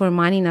so much for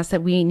reminding us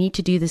that we need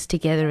to do this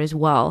together as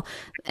well,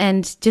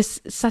 and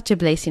just such a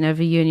blessing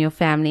over you and your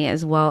family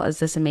as well as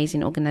this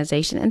amazing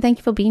organization. And thank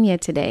you for being here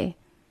today.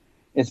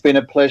 It's been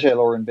a pleasure,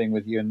 Lauren, being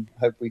with you, and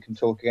hope we can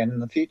talk again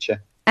in the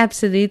future.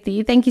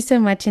 Absolutely. Thank you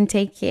so much, and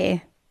take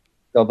care.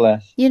 God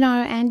bless.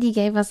 Andy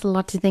gave us a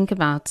lot to think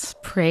about: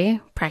 prayer,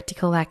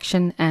 practical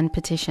action, and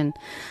petition.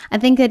 I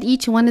think that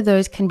each one of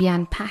those can be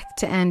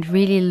unpacked and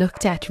really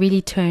looked at,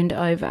 really turned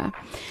over.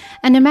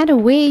 And no matter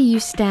where you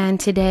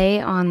stand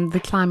today on the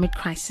climate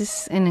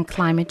crisis and in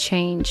climate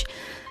change,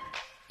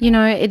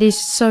 it is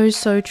so,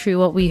 so true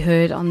what we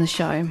heard on the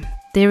show.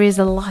 There is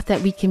a lot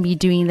that we can be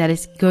doing that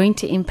is going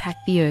to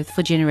impact the earth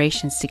for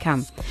generations to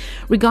come.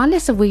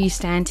 Regardless of where you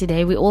stand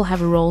today, we all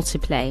have a role to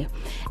play.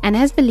 And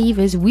as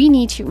believers, we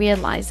need to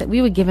realize that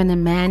we were given a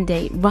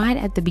mandate right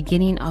at the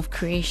beginning of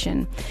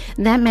creation.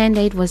 That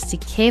mandate was to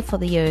care for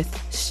the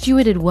earth,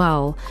 steward it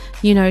well,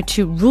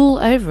 to rule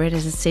over it,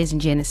 as it says in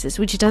Genesis,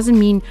 which doesn't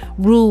mean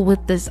rule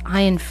with this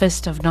iron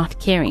fist of not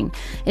caring.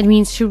 It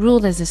means to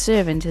rule as a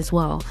servant as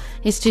well.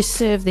 It's to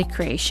serve the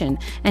creation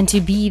and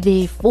to be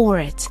there for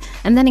it.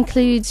 And that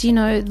includes,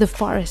 the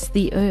forest,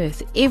 the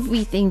earth,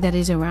 everything that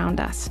is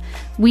around us.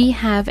 We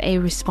have a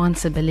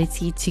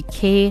responsibility to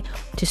care,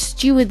 to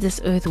steward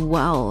this earth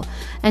well.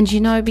 And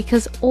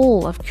because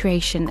all of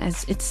creation,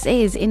 as it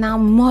says in our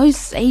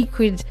most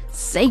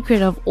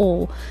sacred of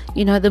all,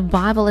 the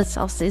Bible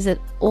itself says that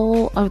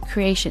all of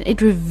creation,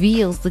 it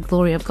reveals the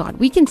glory of God.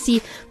 We can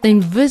see the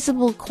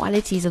invisible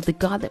qualities of the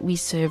God that we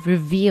serve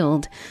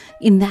revealed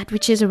in that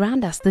which is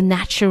around us, the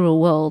natural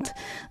world.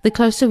 The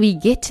closer we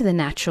get to the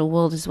natural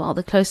world as well,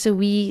 the closer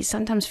we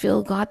sometimes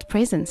feel God's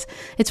presence.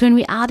 It's when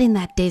we're out in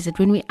that desert,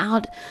 when we're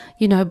out,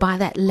 by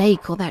that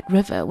lake or that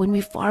river, when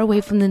we're far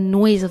away from the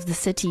noise of the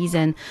cities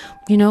and,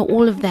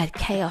 all of that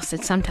chaos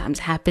that sometimes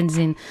happens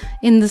in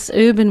this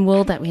urban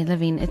world that we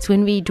live in. It's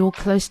when we draw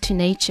close to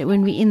nature,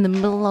 when we're in the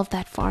middle of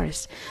that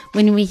forest,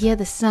 when we hear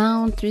the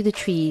sound through the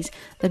trees,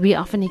 that we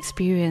often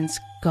experience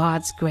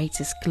God's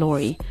greatest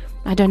glory.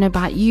 I don't know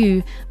about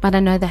you, but I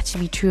know that to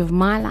be true of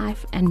my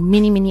life and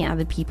many, many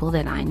other people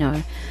that I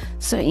know.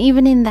 So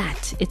even in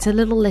that, it's a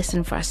little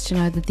lesson for us to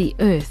know that the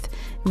earth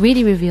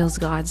really reveals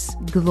God's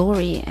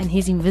glory and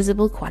his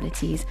invisible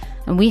qualities.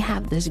 And we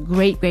have this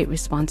great, great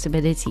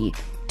responsibility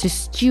to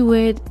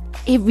steward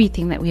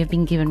everything that we have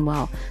been given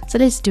well. So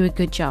let's do a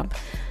good job.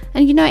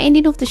 And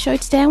ending off the show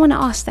today, I want to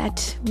ask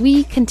that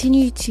we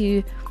continue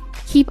to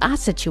keep our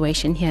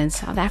situation here in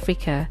South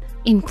Africa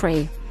in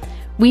prayer.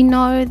 We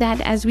know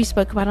that, as we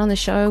spoke about on the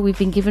show, we've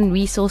been given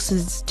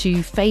resources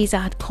to phase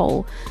out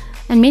coal.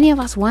 And many of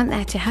us want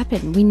that to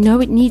happen. We know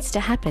it needs to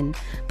happen.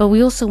 But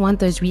we also want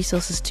those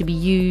resources to be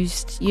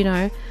used,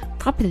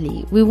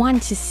 properly. We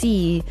want to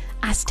see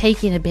us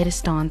taking a better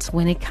stance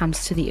when it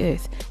comes to the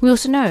earth. We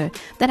also know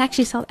that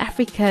actually South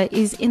Africa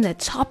is in the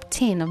top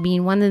 10 of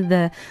being one of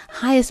the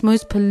highest,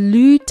 most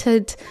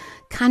polluted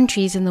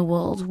countries in the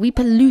world. We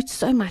pollute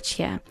so much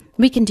here.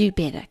 We can do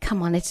better.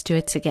 Come on, let's do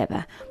it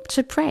together.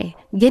 So pray,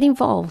 get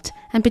involved,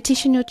 and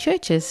petition your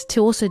churches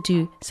to also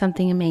do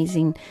something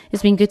amazing.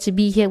 It's been good to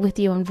be here with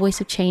you on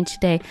Voice of Change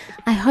today.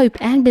 I hope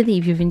and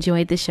believe you've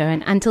enjoyed the show.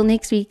 And until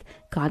next week,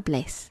 God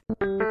bless.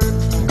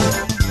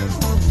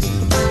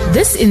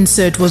 This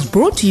insert was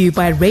brought to you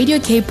by Radio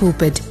K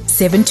Pulpit,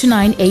 7 to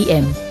 9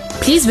 a.m.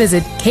 Please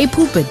visit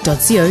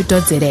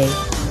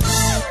kpulpit.co.za.